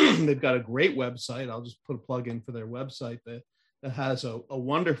SMS. They've got a great website. I'll just put a plug in for their website that has a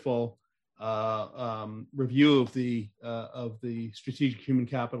wonderful review of the strategic human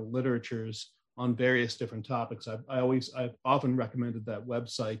capital literatures on various different topics. I've often recommended that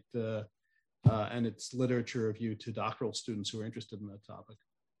website and its literature review to doctoral students who are interested in that topic.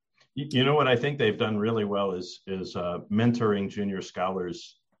 You know what I think they've done really well is mentoring junior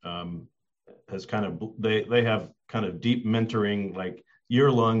scholars. Has kind of they have kind of deep mentoring, like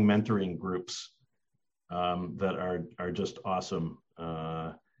year-long mentoring groups that are just awesome.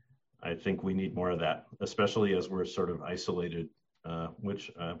 I think we need more of that, especially as we're sort of isolated, which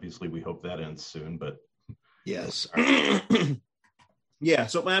obviously we hope that ends soon. But yes, yeah.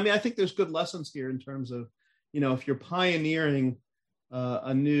 So I mean, I think there's good lessons here in terms of, if you're pioneering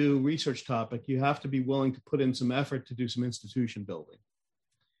a new research topic, you have to be willing to put in some effort to do some institution building.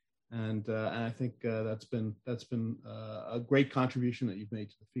 And I think that's been a great contribution that you've made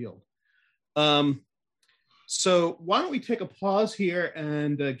to the field. So why don't we take a pause here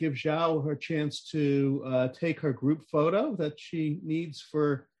and give Zhao her chance to take her group photo that she needs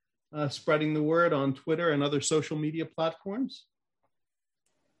for spreading the word on Twitter and other social media platforms.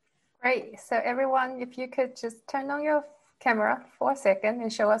 Great. So everyone, if you could just turn on your camera for a second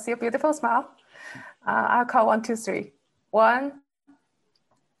and show us your beautiful smile. I'll call 1, 2, 3. 1,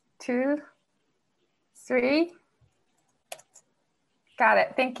 2, 3. Got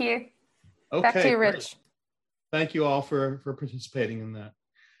it. Thank you. Okay, back to you, Rich. Great. Thank you all for participating in that.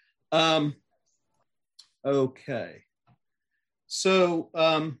 Okay. So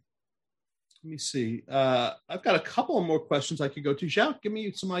let me see. I've got a couple more questions I could go to. Zhao, give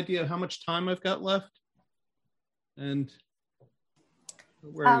me some idea of how much time I've got left. And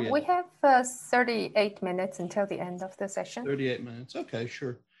where are we have 38 minutes until the end of the session. 38 minutes. Okay,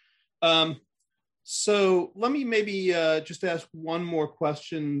 sure. So let me maybe just ask one more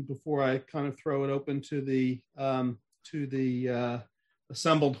question before I kind of throw it open to the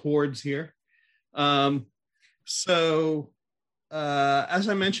assembled hordes here. So as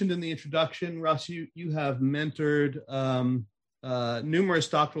I mentioned in the introduction, Russ, you have mentored numerous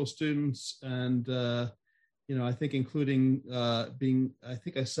doctoral students, and I think including being, I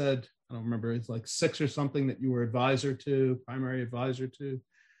think I said, I don't remember, it's like 6 or something that you were primary advisor to.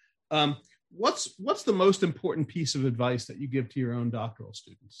 What's the most important piece of advice that you give to your own doctoral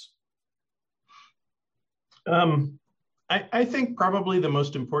students? I think probably the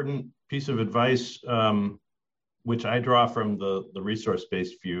most important piece of advice, which I draw from the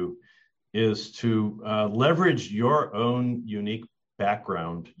resource-based view, is to leverage your own unique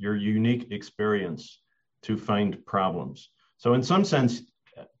background, your unique experience to find problems. So in some sense,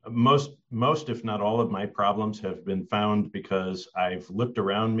 most, if not all of my problems have been found because I've looked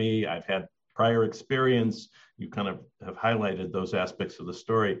around me, I've had prior experience. You kind of have highlighted those aspects of the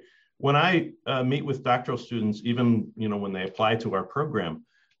story. When I meet with doctoral students, even when they apply to our program,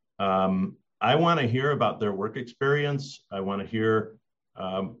 I want to hear about their work experience. I want to hear,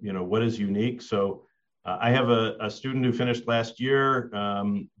 what is unique. So I have a student who finished last year.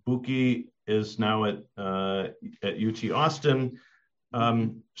 Buki is now at UT Austin.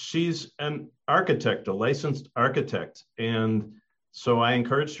 She's an architect, a licensed architect, and so I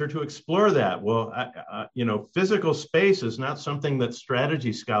encouraged her to explore that. Well, physical space is not something that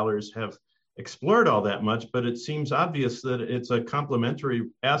strategy scholars have explored all that much, but it seems obvious that it's a complementary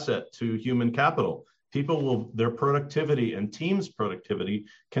asset to human capital. Their productivity and teams' productivity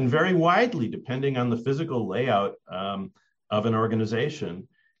can vary widely depending on the physical layout of an organization.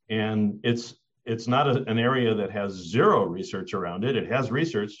 And it's not an area that has zero research around it. It has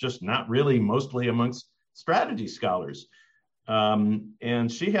research, just not really mostly amongst strategy scholars.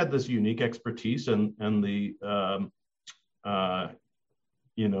 And she had this unique expertise and the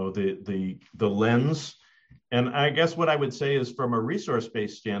lens. And I guess what I would say is, from a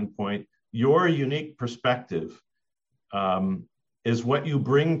resource-based standpoint, your unique perspective is what you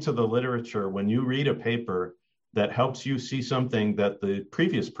bring to the literature when you read a paper that helps you see something that the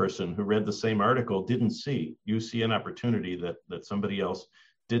previous person who read the same article didn't see. You see an opportunity that somebody else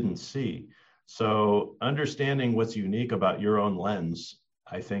didn't see. So understanding what's unique about your own lens,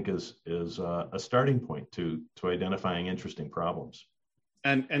 I think, is a starting point to identifying interesting problems.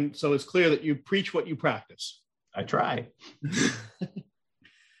 And so it's clear that you preach what you practice. I try.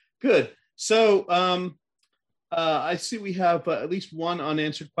 Good. So I see we have at least one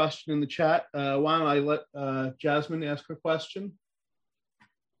unanswered question in the chat. Why don't I let Jasmine ask her question?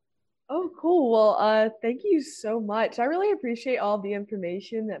 Oh, cool. Well, thank you so much. I really appreciate all the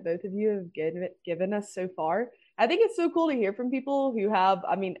information that both of you have given us so far. I think it's so cool to hear from people who have,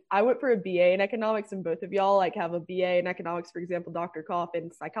 I went for a BA in economics, and both of y'all have a BA in economics, for example, Dr. Koff in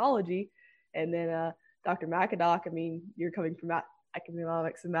psychology, and then Dr. McAdock, you're coming from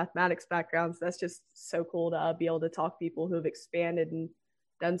economics and mathematics backgrounds. That's just so cool to be able to talk to people who have expanded and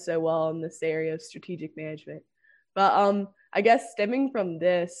done so well in this area of strategic management. But I guess stemming from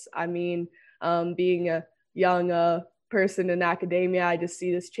this, being a young person in academia, I just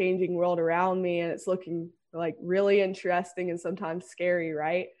see this changing world around me, and it's looking really interesting and sometimes scary,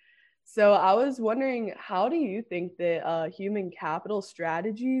 right? So I was wondering, how do you think that human capital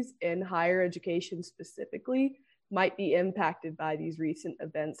strategies in higher education specifically might be impacted by these recent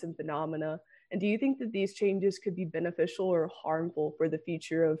events and phenomena? And do you think that these changes could be beneficial or harmful for the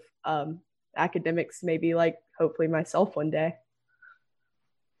future of academics, maybe hopefully myself one day?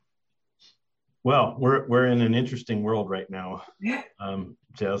 Well, we're in an interesting world right now,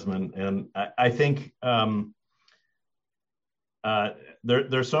 Jasmine, and I think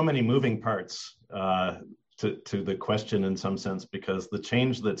there's so many moving parts to the question in some sense, because the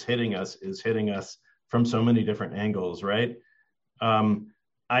change that's hitting us is hitting us from so many different angles, right?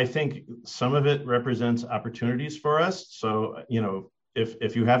 I think some of it represents opportunities for us. So,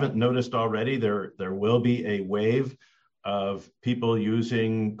 if you haven't noticed already, there will be a wave of people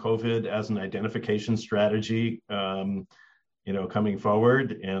using COVID as an identification strategy, coming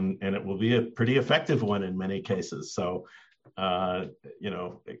forward, and it will be a pretty effective one in many cases. So,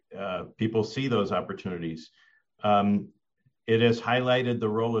 people see those opportunities. It has highlighted the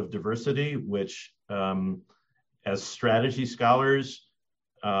role of diversity, which, as strategy scholars,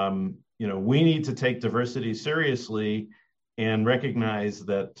 we need to take diversity seriously and recognize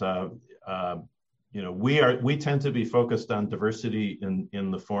that we tend to be focused on diversity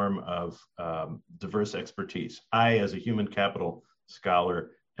in the form of diverse expertise. I, as a human capital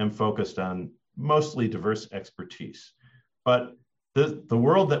scholar, am focused on mostly diverse expertise. But the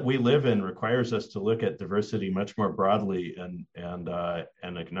world that we live in requires us to look at diversity much more broadly and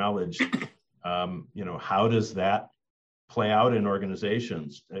acknowledge, how does that play out in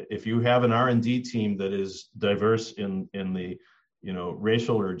organizations? If you have an R&D team that is diverse in the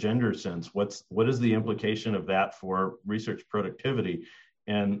racial or gender sense. What is the implication of that for research productivity?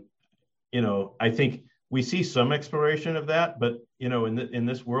 And, I think we see some exploration of that, but, in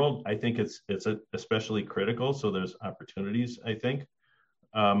this world, I think it's especially critical. So there's opportunities, I think.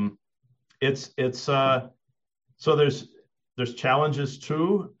 So there's challenges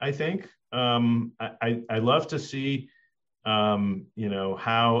too, I think. I love to see,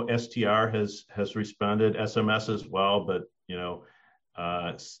 how STR has responded, SMS as well, but,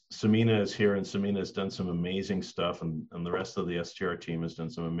 Samina is here, and Samina has done some amazing stuff, and the rest of the STR team has done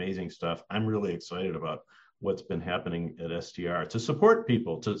some amazing stuff. I'm really excited about what's been happening at STR to support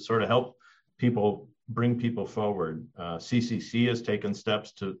people, to sort of help people, bring people forward. CCC has taken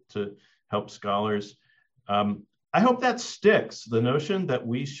steps to help scholars. I hope that sticks. The notion that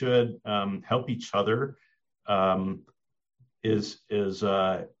we should help each other is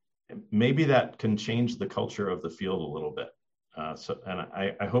maybe that can change the culture of the field a little bit. And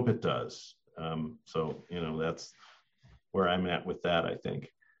I hope it does. That's where I'm at with that, I think.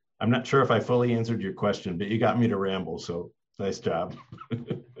 I'm not sure if I fully answered your question, but you got me to ramble, so nice job.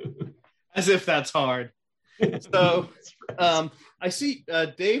 As if that's hard. So I see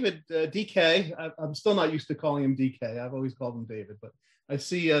David, DK. I'm still not used to calling him DK. I've always called him David, but I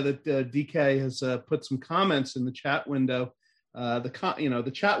see that DK has put some comments in the chat window.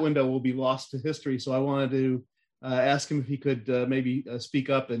 The chat window will be lost to history, so I wanted to ask him if he could maybe speak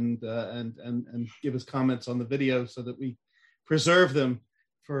up and give his comments on the video so that we preserve them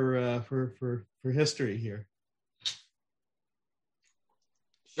for history here.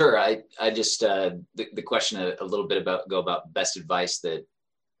 Sure. I just the question a little bit about best advice that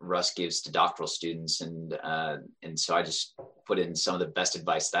Russ gives to doctoral students, and so I just put in some of the best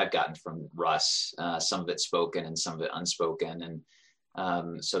advice that I've gotten from Russ, some of it spoken and some of it unspoken.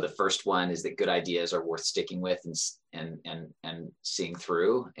 And so the first one is that good ideas are worth sticking with and seeing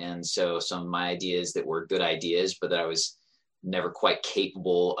through. And so some of my ideas that were good ideas, but that I was never quite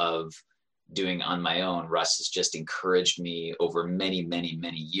capable of doing on my own, Russ has just encouraged me over many, many,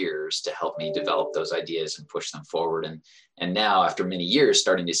 many years to help me develop those ideas and push them forward. And now, after many years,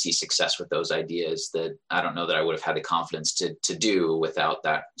 starting to see success with those ideas that I don't know that I would have had the confidence to do without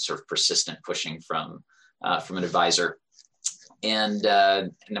that sort of persistent pushing from an advisor. And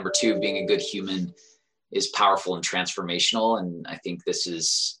number two, being a good human is powerful and transformational. And I think this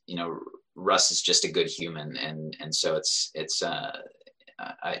is, Russ is just a good human. And so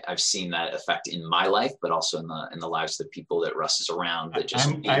I've seen that effect in my life, but also in the lives of the people that Russ is around. That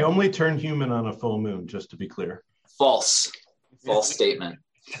just I only turn human on a full moon, just to be clear. False statement.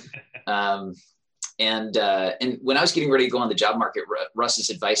 And when I was getting ready to go on the job market,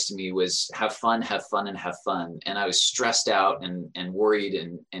 Russ's advice to me was have fun, and have fun. And I was stressed out and worried.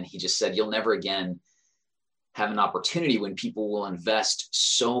 And he just said, you'll never again have an opportunity when people will invest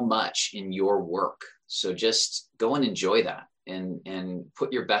so much in your work. So just go and enjoy that. And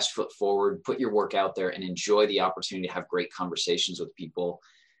put your best foot forward, put your work out there, and enjoy the opportunity to have great conversations with people.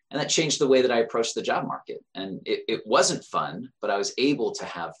 And that changed the way that I approached the job market. And it wasn't fun, but I was able to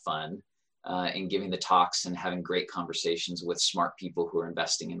have fun in giving the talks and having great conversations with smart people who are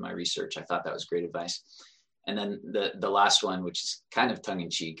investing in my research. I thought that was great advice. And then the last one, which is kind of tongue in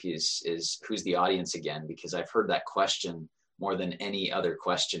cheek, is who's the audience again? Because I've heard that question more than any other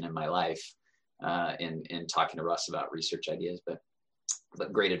question in my life. In talking to Russ about research ideas, but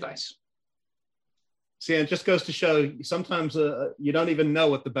great advice. See, it just goes to show sometimes you don't even know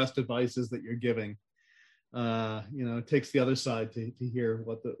what the best advice is that you're giving. It takes the other side to hear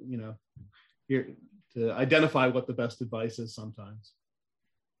what to identify what the best advice is sometimes.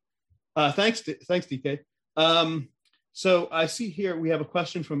 Thanks, DK. So I see here we have a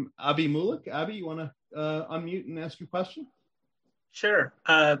question from Abby Mulik. Abby, you want to unmute and ask your question? Sure.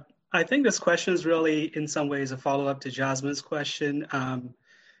 I think this question is really, in some ways, a follow-up to Jasmine's question.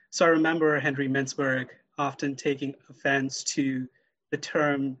 So I remember Henry Mintzberg often taking offense to the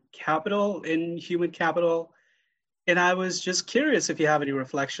term capital in human capital. And I was just curious if you have any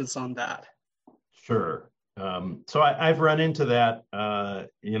reflections on that. Sure. So I've run into that,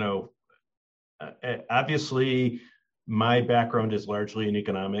 obviously, my background is largely in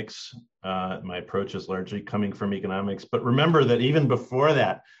economics. My approach is largely coming from economics. But remember that even before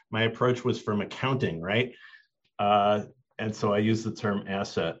that, my approach was from accounting, right? And so I use the term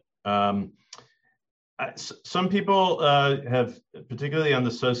asset. Some people have, particularly on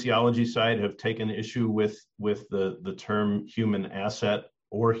the sociology side, have taken issue with the term human asset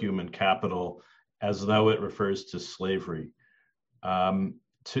or human capital as though it refers to slavery. To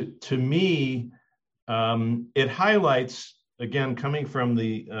me, it highlights, again, coming from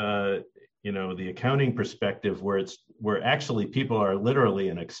the the accounting perspective, where it's where actually people are literally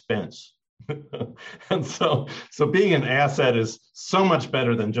an expense. And so being an asset is so much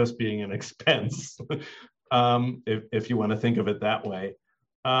better than just being an expense, if you want to think of it that way.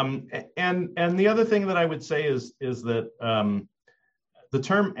 And the other thing that I would say is that the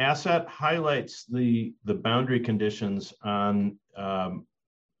term asset highlights the boundary conditions on, I'm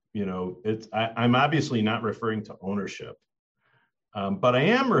obviously not referring to ownership, but I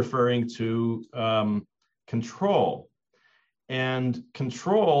am referring to control. And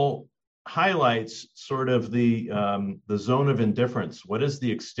control highlights sort of the zone of indifference. What is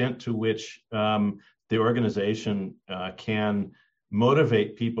the extent to which the organization can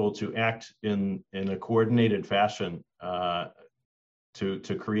motivate people to act in a coordinated fashion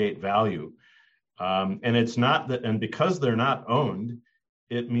to create value? And it's not that, and because they're not owned,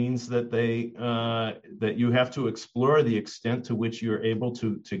 it means that that you have to explore the extent to which you're able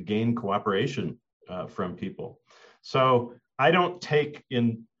to gain cooperation from people. So I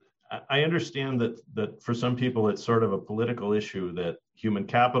understand that for some people it's sort of a political issue that human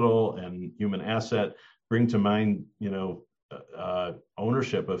capital and human asset bring to mind,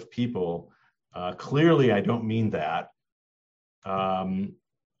 ownership of people. Clearly, I don't mean that.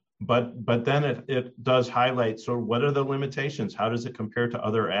 But then it does highlight, so what are the limitations? How does it compare to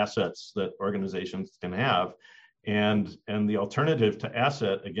other assets that organizations can have? And the alternative to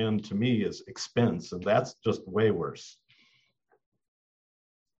asset, again, to me, is expense, and that's just way worse.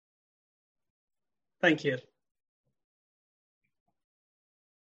 Thank you.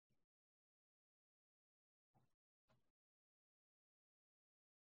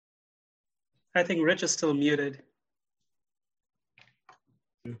 I think Rich is still muted.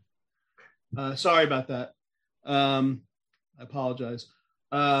 Sorry about that. I apologize.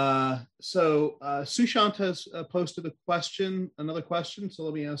 So Sushant has posted a question, another question. So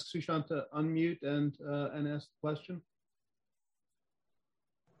let me ask Sushant to unmute and ask the question.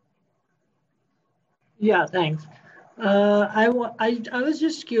 Yeah, thanks. I was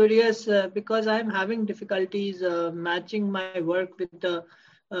just curious because I'm having difficulties matching my work with the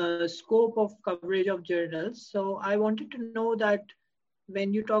scope of coverage of journals. So I wanted to know that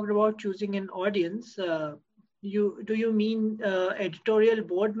when you talked about choosing an audience, do you mean editorial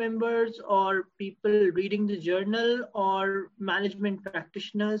board members or people reading the journal or management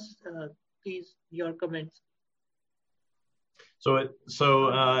practitioners? Please, your comments. So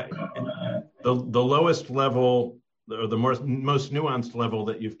the lowest level, or the most nuanced level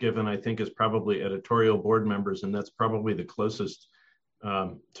that you've given, I think, is probably editorial board members, and that's probably the closest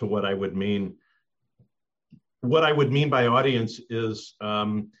to what I would mean. What I would mean by audience is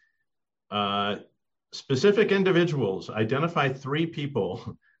specific individuals. Identify 3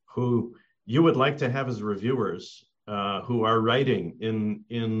 people who you would like to have as reviewers who are writing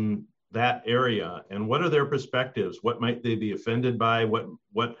in that area, and what are their perspectives? What might they be offended by?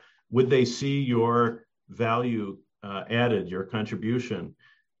 What would they see your value added, your contribution?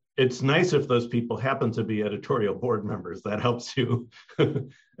 It's nice if those people happen to be editorial board members. That helps you.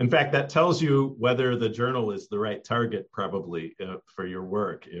 In fact, that tells you whether the journal is the right target, probably, for your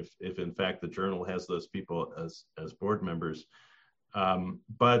work, if in fact the journal has those people as board members.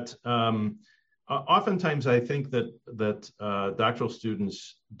 Oftentimes I think that doctoral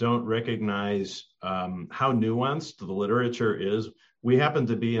students don't recognize how nuanced the literature is. We happen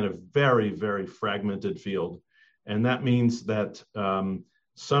to be in a very, very fragmented field. And that means that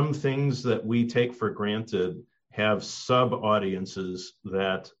some things that we take for granted have sub-audiences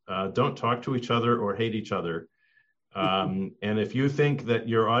that don't talk to each other or hate each other. And if you think that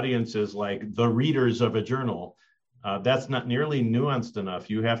your audience is like the readers of a journal, that's not nearly nuanced enough.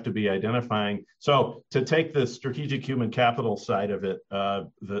 You have to be identifying. So to take the strategic human capital side of it,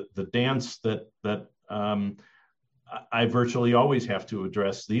 the dance that I virtually always have to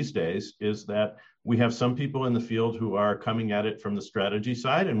address these days is that we have some people in the field who are coming at it from the strategy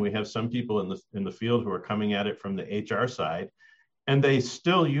side, and we have some people in the field who are coming at it from the HR side, and they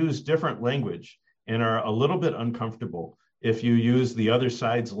still use different language and are a little bit uncomfortable if you use the other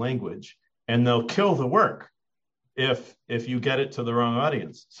side's language, and they'll kill the work if you get it to the wrong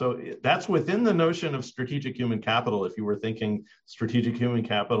audience. So that's within the notion of strategic human capital. If you were thinking strategic human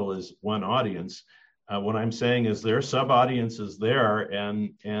capital is one audience, what I'm saying is there are sub-audiences there,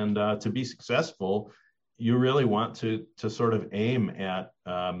 and to be successful, you really want to sort of aim at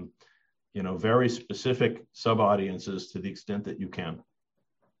very specific sub-audiences to the extent that you can.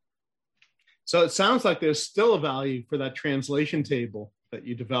 So it sounds like there's still a value for that translation table that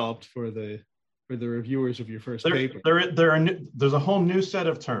you developed for the reviewers of your first paper. There's a whole new set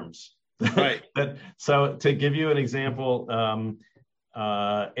of terms. Right. So to give you an example,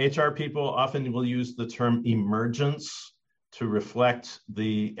 HR people often will use the term emergence to reflect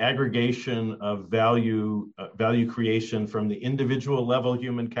the aggregation of value creation from the individual level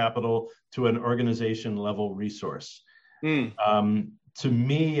human capital to an organization level resource. To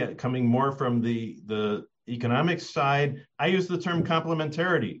me, coming more from the economics side, I use the term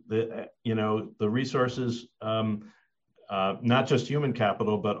complementarity. The resources, not just human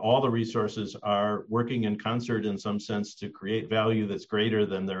capital, but all the resources are working in concert in some sense to create value that's greater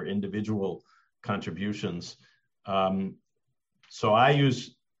than their individual contributions. So I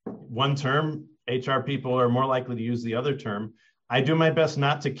use one term. HR people are more likely to use the other term. I do my best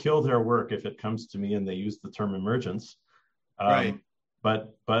not to kill their work if it comes to me and they use the term emergence. Right.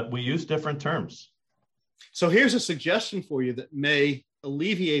 But we use different terms. So here's a suggestion for you that may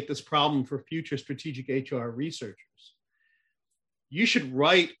alleviate this problem for future strategic HR researchers. You should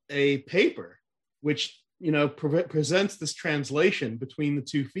write a paper which presents this translation between the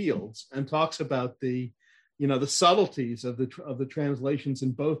two fields and talks about the subtleties of the translations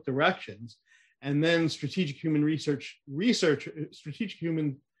in both directions, and then strategic human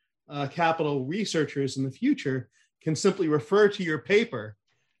capital researchers in the future can simply refer to your paper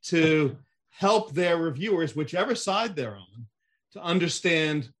to help their reviewers, whichever side they're on, to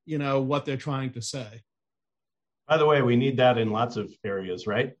understand, what they're trying to say. By the way, we need that in lots of areas,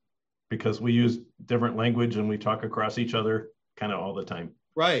 right? Because we use different language and we talk across each other kind of all the time.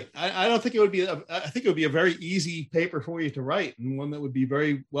 Right. I don't think it would be, I think it would be a very easy paper for you to write, and one that would be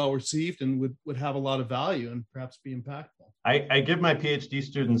very well received and would have a lot of value and perhaps be impactful. I give my PhD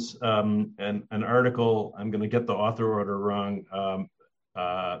students an article. I'm going to get the author order wrong.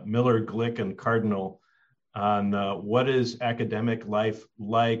 Miller, Glick, and Cardinal on what is academic life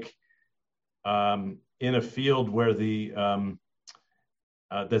like in a field where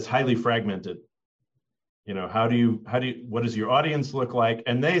that's highly fragmented. What does your audience look like?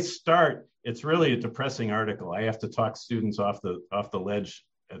 And they start, it's really a depressing article. I have to talk students off the ledge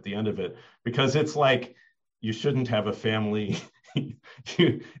at the end of it, because it's like, you shouldn't have a family.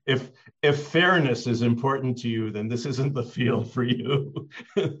 If fairness is important to you, then this isn't the field for you.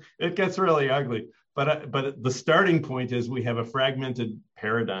 It gets really ugly. But the starting point is we have a fragmented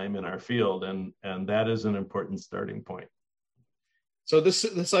paradigm in our field, and that is an important starting point. So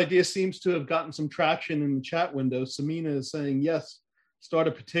this idea seems to have gotten some traction in the chat window. Samina is saying, yes, start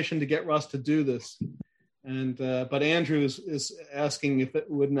a petition to get Russ to do this. And but Andrew is asking if it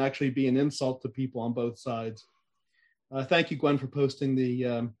wouldn't actually be an insult to people on both sides. Thank you, Gwen, for posting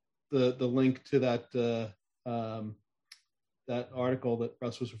the link to that article that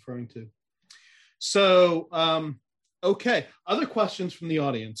Russ was referring to. So, okay, other questions from the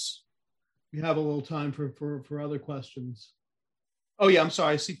audience? We have a little time for other questions. Oh yeah, I'm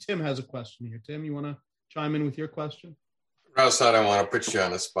sorry. I see Tim has a question here. Tim, you want to chime in with your question? Russ, I don't want to put you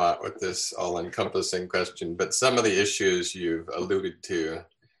on the spot with this all-encompassing question, but some of the issues you've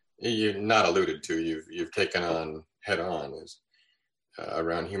taken on head-on is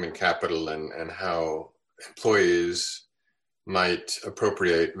around human capital and how employees might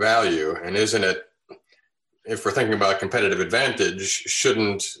appropriate value. And isn't it, if we're thinking about competitive advantage,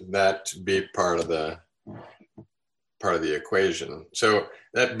 shouldn't that be part of the equation? So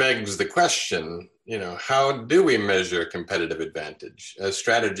that begs the question, how do we measure competitive advantage? As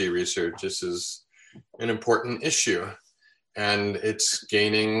strategy research, this is an important issue, and it's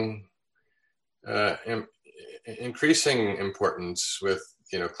gaining increasing importance with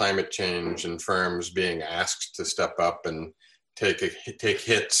climate change and firms being asked to step up and take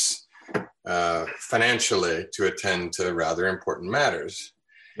hits financially to attend to rather important matters.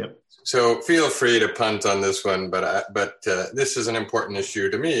 Yep. So feel free to punt on this one, but this is an important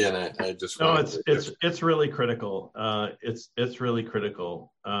issue to me, and I just it's really critical. It's really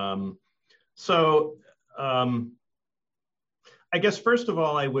critical. I guess first of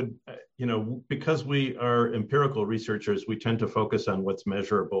all, I would because we are empirical researchers, we tend to focus on what's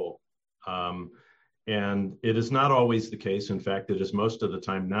measurable, and it is not always the case. In fact, it is most of the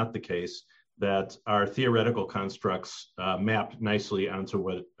time not the case that our theoretical constructs map nicely onto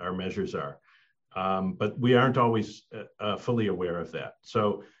what our measures are. But we aren't always fully aware of that.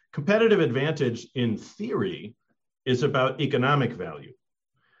 So competitive advantage in theory is about economic value.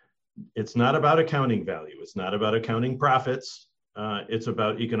 It's not about accounting value. It's not about accounting profits. It's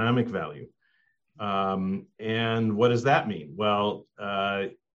about economic value. And what does that mean? Well,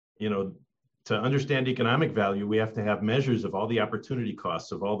 to understand economic value, we have to have measures of all the opportunity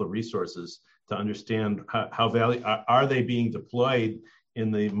costs of all the resources to understand how value are they being deployed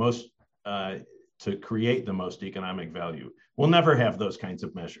in the most to create the most economic value. We'll never have those kinds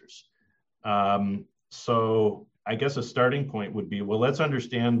of measures. So I guess a starting point would be, well, let's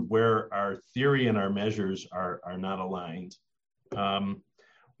understand where our theory and our measures are not aligned.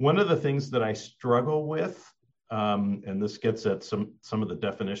 One of the things that I struggle with, and this gets at some of the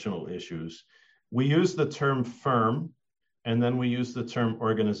definitional issues, we use the term firm, and then we use the term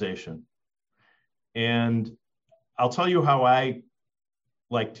organization. And I'll tell you how I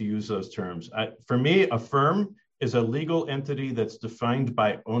like to use those terms. For me, a firm is a legal entity that's defined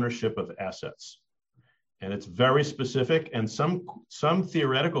by ownership of assets. And it's very specific, and some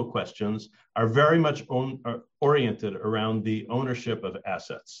theoretical questions are very much oriented around the ownership of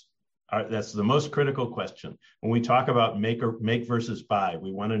assets. That's the most critical question. When we talk about make versus buy,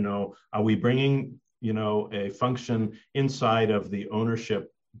 we want to know, are we bringing, a function inside of the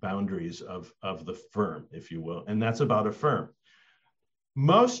ownership boundaries of the firm, if you will, and that's about a firm.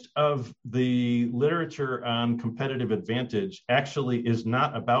 Most of the literature on competitive advantage actually is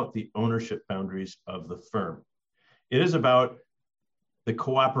not about the ownership boundaries of the firm. It is about the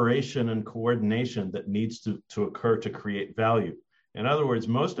cooperation and coordination that needs to occur to create value. In other words,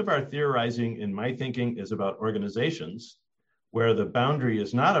 most of our theorizing, in my thinking, is about organizations, where the boundary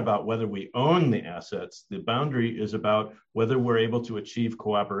is not about whether we own the assets. The boundary is about whether we're able to achieve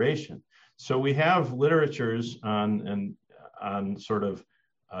cooperation. So we have literatures on sort of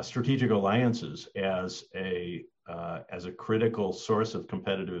strategic alliances as a critical source of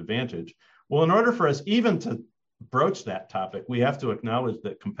competitive advantage. Well, in order for us even to broach that topic, we have to acknowledge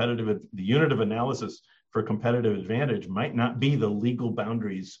that the unit of analysis for competitive advantage might not be the legal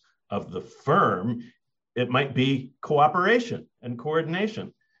boundaries of the firm. It might be cooperation and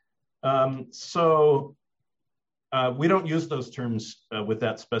coordination. So we don't use those terms with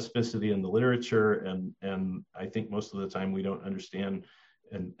that specificity in the literature, and I think most of the time we don't understand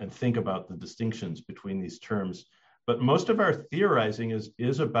and think about the distinctions between these terms. But most of our theorizing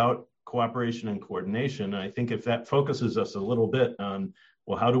is about cooperation and coordination. And I think if that focuses us a little bit on,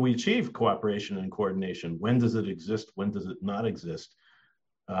 well, how do we achieve cooperation and coordination? When does it exist? When does it not exist?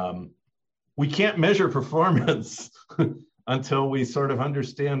 We can't measure performance until we sort of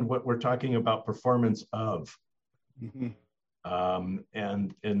understand what we're talking about performance of. Mm-hmm.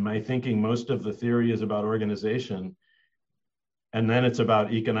 And in my thinking, most of the theory is about organization, and then it's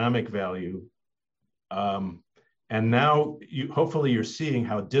about economic value. And now hopefully you're seeing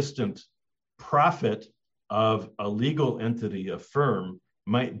how distant profit of a legal entity, a firm,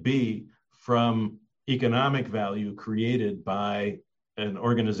 might be from economic value created by an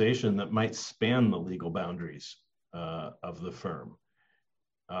organization that might span the legal boundaries of the firm.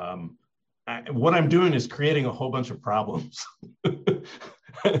 What I'm doing is creating a whole bunch of problems.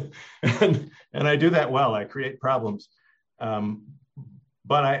 and I do that well. I create problems.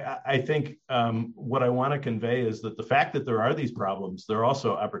 But I think what I want to convey is that the fact that there are these problems, there are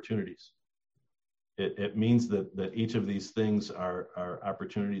also opportunities. It means that each of these things are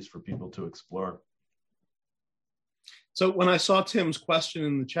opportunities for people to explore. So when I saw Tim's question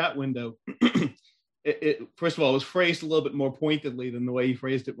in the chat window, it first of all, it was phrased a little bit more pointedly than the way he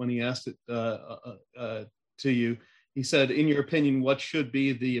phrased it when he asked it to you. He said, in your opinion, what should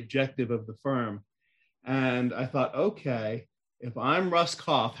be the objective of the firm? And I thought, okay, if I'm Russ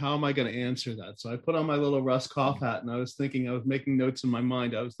Koff, how am I going to answer that? So I put on my little Russ Koff hat, and I was making notes in my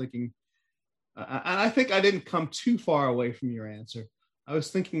mind. I was thinking, and I think I didn't come too far away from your answer. I was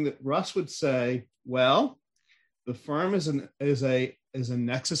thinking that Russ would say, well, the firm is a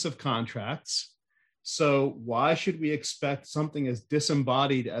nexus of contracts. So why should we expect something as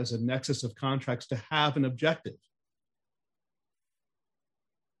disembodied as a nexus of contracts to have an objective?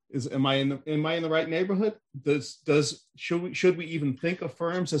 Am I in the right neighborhood? Should we even think of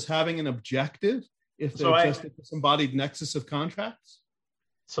firms as having an objective if they're just a disembodied nexus of contracts?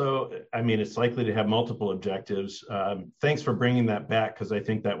 So, I mean, it's likely to have multiple objectives. Thanks for bringing that back, because I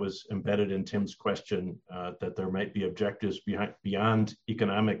think that was embedded in Tim's question, that there might be objectives beyond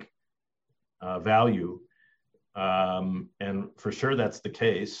economic value. And for sure, that's the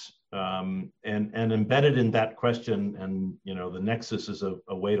case. And embedded in that question, and the nexus is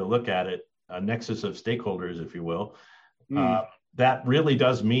a way to look at it, a nexus of stakeholders, if you will. That really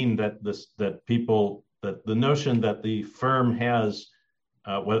does mean that the notion that the firm has,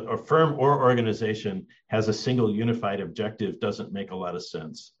 a firm or organization has a single unified objective doesn't make a lot of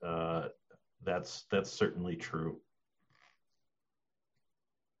sense. That's certainly true.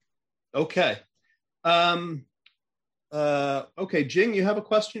 Okay. Okay, Jing, you have a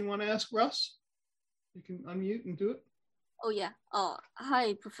question you want to ask Russ? You can unmute and do it. Oh, yeah.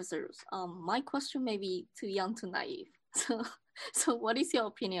 Hi, professors. My question may be too young, too naive. So what is your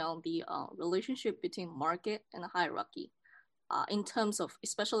opinion on the relationship between market and hierarchy?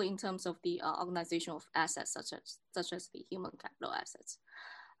 especially in terms of the organization of assets, such as the human capital assets.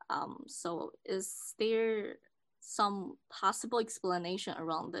 So is there some possible explanation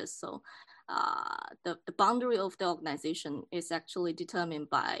around this? So the boundary of the organization is actually determined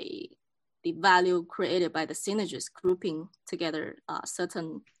by the value created by the synergists grouping together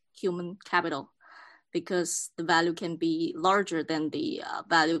certain human capital, because the value can be larger than the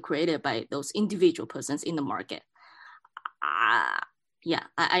value created by those individual persons in the market. Yeah,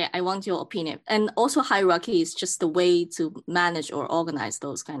 I want your opinion. And also hierarchy is just the way to manage or organize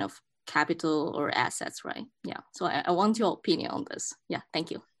those kind of capital or assets, right? Yeah, so I want your opinion on this. Yeah,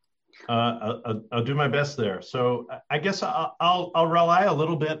 thank you. I'll do my best there. So I guess I'll rely a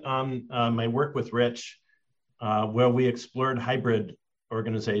little bit on my work with Rich, where we explored hybrid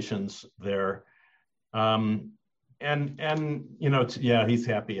organizations there. And you know, yeah, he's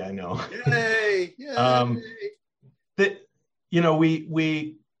happy, I know. Yay! Yay!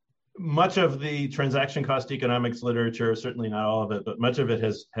 We much of the transaction cost economics literature, certainly not all of it, but much of it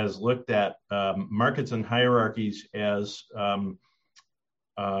has looked at markets and hierarchies as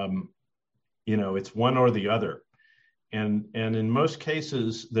it's one or the other, and in most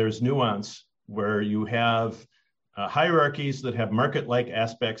cases there's nuance where you have hierarchies that have market-like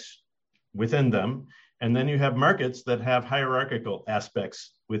aspects within them, and then you have markets that have hierarchical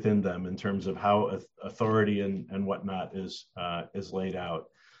aspects within them in terms of how authority and whatnot is laid out.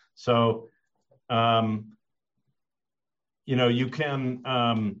 So, you can,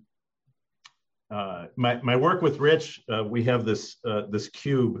 my work with Rich, we have this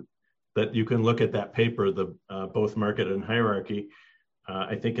cube that you can look at that paper, the both market and hierarchy.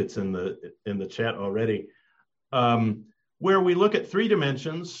 I think it's in the chat already, where we look at 3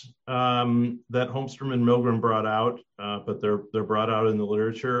 dimensions that Holmstrom and Milgram brought out, but they're brought out in the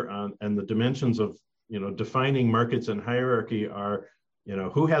literature, and the dimensions of defining markets and hierarchy are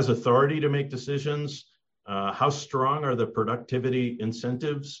who has authority to make decisions, how strong are the productivity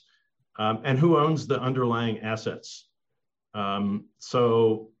incentives, and who owns the underlying assets.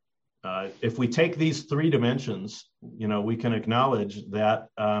 If we take these 3 dimensions, we can acknowledge that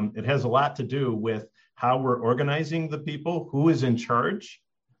it has a lot to do with how we're organizing the people, who is in charge.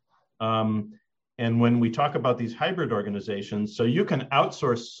 And when we talk about these hybrid organizations, so you can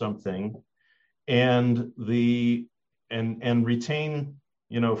outsource something and retain,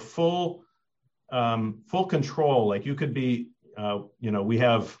 full control. Like you could be, we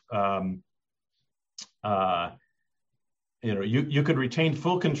have, you could retain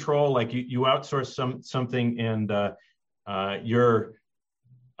full control, like you outsource something and you're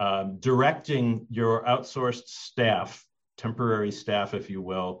directing your outsourced staff, temporary staff, if you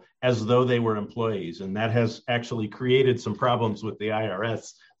will, as though they were employees. And that has actually created some problems with the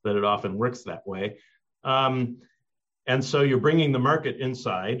IRS, that it often works that way. And so you're bringing the market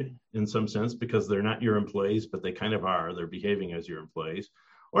inside in some sense, because they're not your employees, but they kind of are. They're behaving as your employees.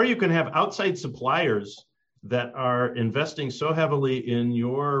 Or you can have outside suppliers that are investing so heavily in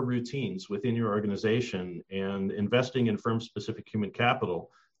your routines within your organization and investing in firm-specific human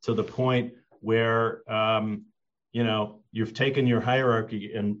capital to the point where, you've taken your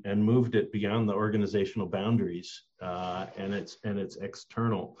hierarchy and moved it beyond the organizational boundaries, and it's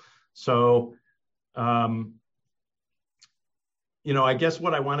external. So, I guess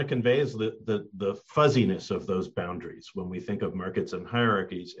what I want to convey is the fuzziness of those boundaries when we think of markets and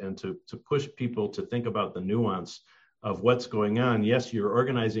hierarchies, and to push people to think about the nuance of what's going on. Yes, you're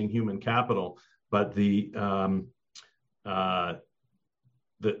organizing human capital, but the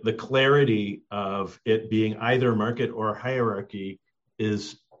clarity of it being either market or hierarchy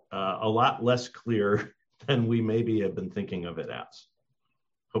is a lot less clear than we maybe have been thinking of it as.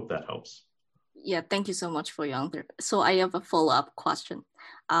 Hope that helps. Yeah, thank you so much for your answer. So I have a follow-up question.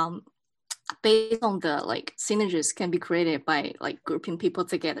 Based on the synergies can be created by grouping people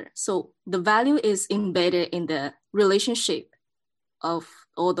together. So the value is embedded in the relationship of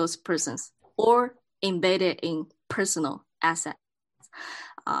all those persons, or embedded in personal assets.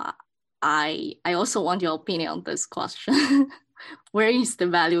 I also want your opinion on this question. Where is the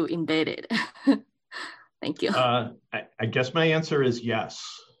value embedded? Thank you. I guess my answer is yes.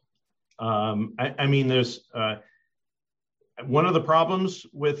 I mean, there's one of the problems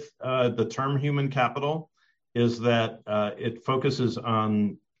with the term human capital is that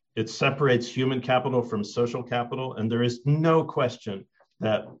it separates human capital from social capital. And there is no question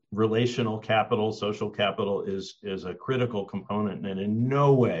that relational capital, social capital is a critical component. And in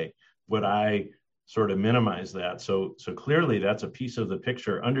no way would I sort of minimize that. So clearly that's a piece of the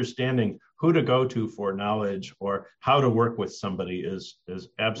picture. Understanding who to go to for knowledge or how to work with somebody is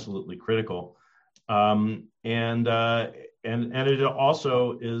absolutely critical. And and it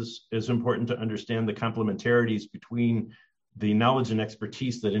also is important to understand the complementarities between the knowledge and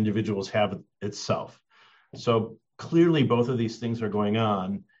expertise that individuals have itself. So clearly both of these things are going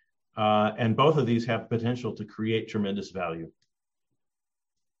on, and both of these have potential to create tremendous value.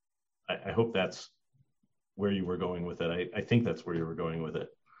 I hope that's where you were going with it. I think that's where you were going with it.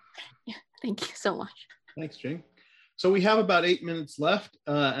 Yeah, thank you so much. Thanks, Jing. So we have about 8 minutes left,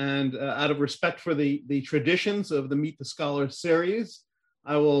 and out of respect for the traditions of the Meet the Scholar series,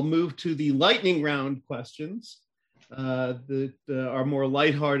 I will move to the lightning round questions that are more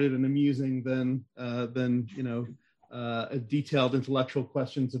lighthearted and amusing than detailed intellectual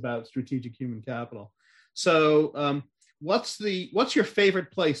questions about strategic human capital. So what's your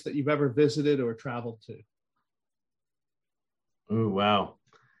favorite place that you've ever visited or traveled to? Oh, wow.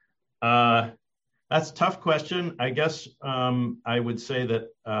 That's a tough question. I guess I would say that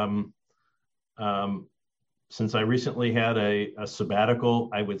since I recently had a sabbatical,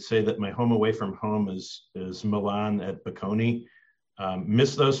 I would say that my home away from home is Milan at Bocconi.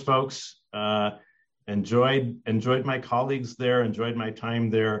 Miss those folks. Enjoyed my colleagues there, enjoyed my time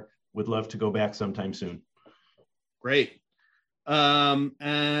there. Would love to go back sometime soon. Great.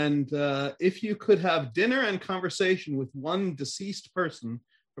 And if you could have dinner and conversation with one deceased person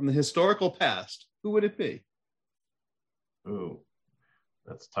from the historical past, who would it be? Ooh,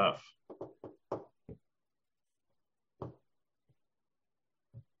 that's tough.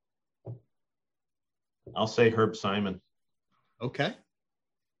 I'll say Herb Simon. Okay.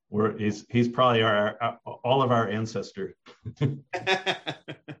 He's probably all of our ancestor.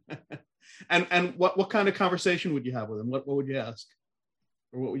 And what kind of conversation would you have with him? What would you ask,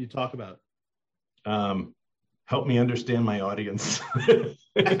 or what would you talk about? Help me understand my audience.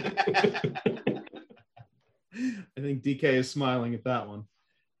 I think DK is smiling at that one.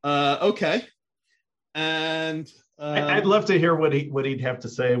 Okay. And I'd love to hear what he'd have to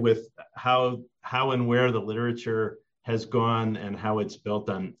say with how and where the literature has gone and how it's built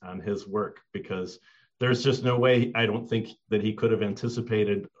on his work, because there's just no way, I don't think, that he could have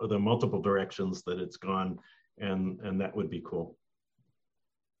anticipated the multiple directions that it's gone, and that would be cool.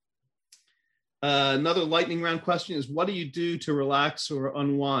 Another lightning round question is, what do you do to relax or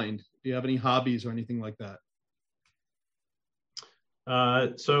unwind? Do you have any hobbies or anything like that?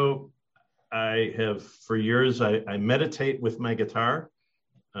 So I have, for years, I meditate with my guitar.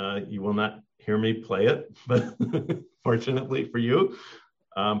 You will not hear me play it, but fortunately for you.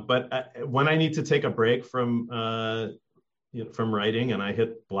 But when I need to take a break from writing, and I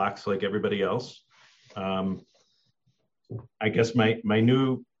hit blocks like everybody else, I guess my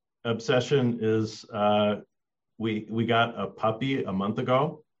new obsession is we got a puppy a month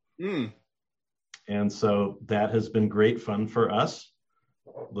ago. And so that has been great fun for us.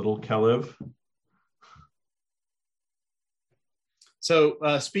 Little Kelev. So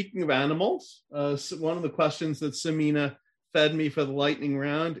speaking of animals, one of the questions that Samina fed me for the lightning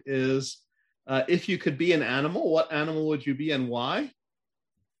round is, if you could be an animal, what animal would you be and why?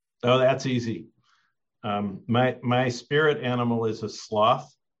 Oh, that's easy. My spirit animal is a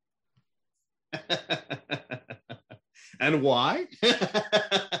sloth. And why?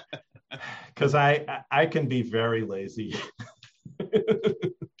 Because I can be very lazy.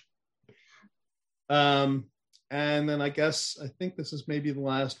 And then I think this is maybe the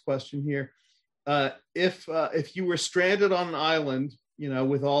last question here. If you were stranded on an island,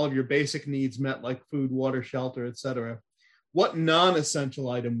 with all of your basic needs met, like food, water, shelter, etc., what non-essential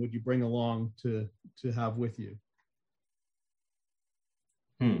item would you bring along to have with you?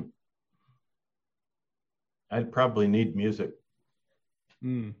 I'd probably need music.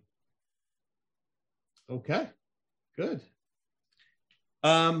 Okay, good.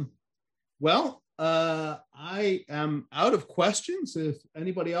 Well, I am out of questions. If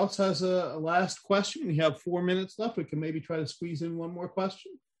anybody else has a last question, we have 4 minutes left. We can maybe try to squeeze in one more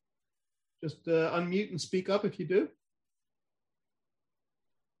question. Just unmute and speak up if you do.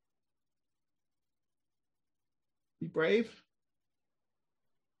 Be brave.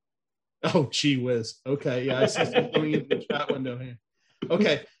 Oh, gee whiz. Okay, yeah, I see something coming into the chat window here.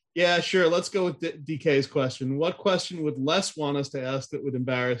 Okay, yeah, sure. Let's go with DK's question. What question would Les want us to ask that would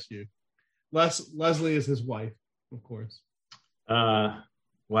embarrass you? Leslie is his wife, of course.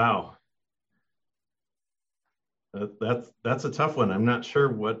 Wow. That's a tough one. I'm not sure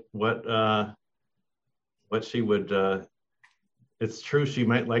what she would. It's true, she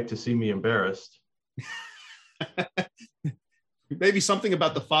might like to see me embarrassed. Maybe something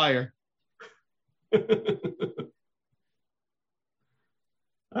about the fire. I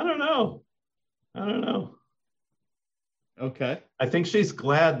don't know. Okay. I think she's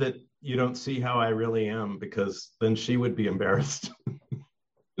glad you don't see how I really am, because then she would be embarrassed.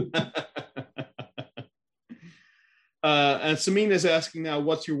 And Samina is asking now,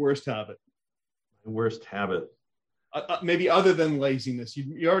 what's your worst habit? My worst habit? Maybe other than laziness.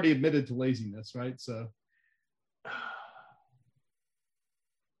 You already admitted to laziness, right? So.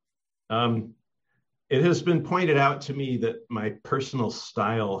 It has been pointed out to me that my personal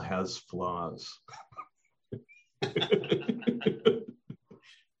style has flaws.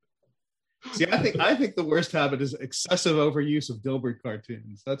 See, I think the worst habit is excessive overuse of Dilbert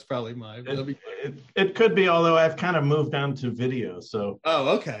cartoons. That's probably it could be, although I've kind of moved on to video. So. Oh,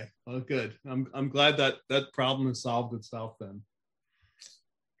 okay. Oh, good. I'm glad that problem has solved itself then.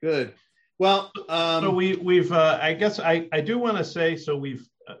 Good. Well, so we've I guess I do want to say, so we've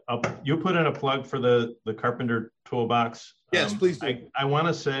you put in a plug for the Carpenter Toolbox. Yes, please do. I want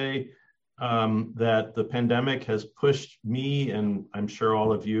to say that the pandemic has pushed me, and I'm sure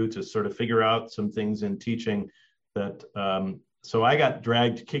all of you, to sort of figure out some things in teaching that, so I got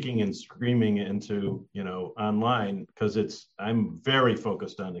dragged kicking and screaming into, online, because I'm very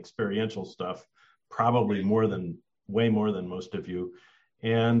focused on experiential stuff, probably way more than most of you.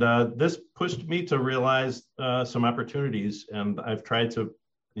 And this pushed me to realize some opportunities, and I've tried to,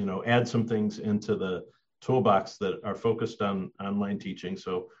 add some things into the toolbox that are focused on online teaching.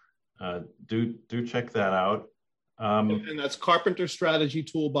 So do check that out. And that's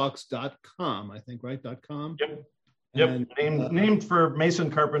carpenterstrategytoolbox.com, I think, right? .com. Yep. And, named for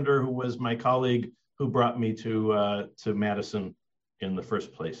Mason Carpenter, who was my colleague who brought me to Madison in the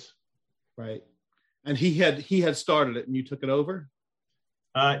first place. Right. And he had started it, and you took it over?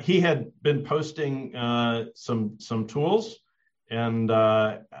 He had been posting some tools, and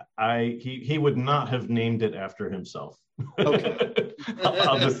he would not have named it after himself. Okay.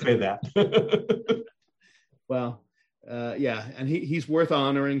 I'll just say that. Well, yeah, and he's worth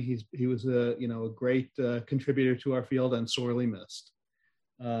honoring. He was a great contributor to our field and sorely missed.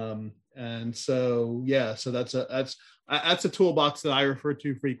 And so so that's a toolbox that I refer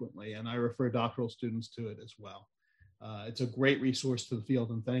to frequently, and I refer doctoral students to it as well. It's a great resource to the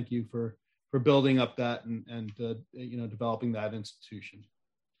field, and thank you for building up that and developing that institution.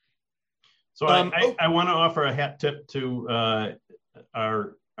 So I want to offer a hat tip to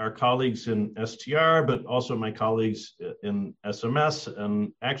our colleagues in STR, but also my colleagues in SMS,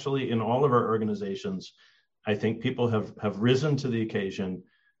 and actually in all of our organizations. I think people have risen to the occasion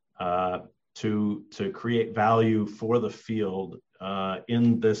to create value for the field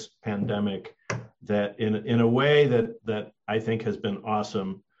in this pandemic, that in a way that I think has been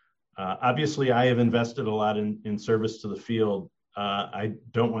awesome. Obviously, I have invested a lot in service to the field. I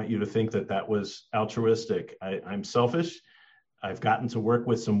don't want you to think that was altruistic. I'm selfish. I've gotten to work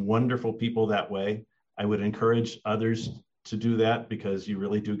with some wonderful people that way. I would encourage others to do that, because you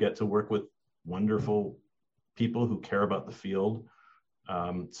really do get to work with wonderful people who care about the field.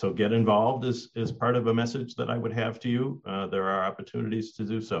 So get involved is part of a message that I would have to you. There are opportunities to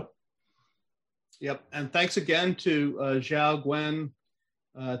do so. Yep, and thanks again to Zhao, Gwen,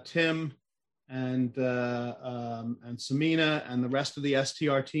 Tim, and Samina, and the rest of the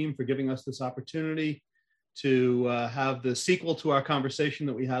STR team for giving us this opportunity to have the sequel to our conversation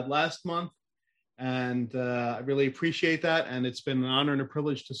that we had last month. And I really appreciate that. And it's been an honor and a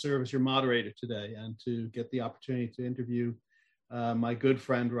privilege to serve as your moderator today, and to get the opportunity to interview my good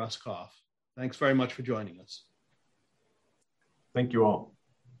friend Russ Koff. Thanks very much for joining us. Thank you all.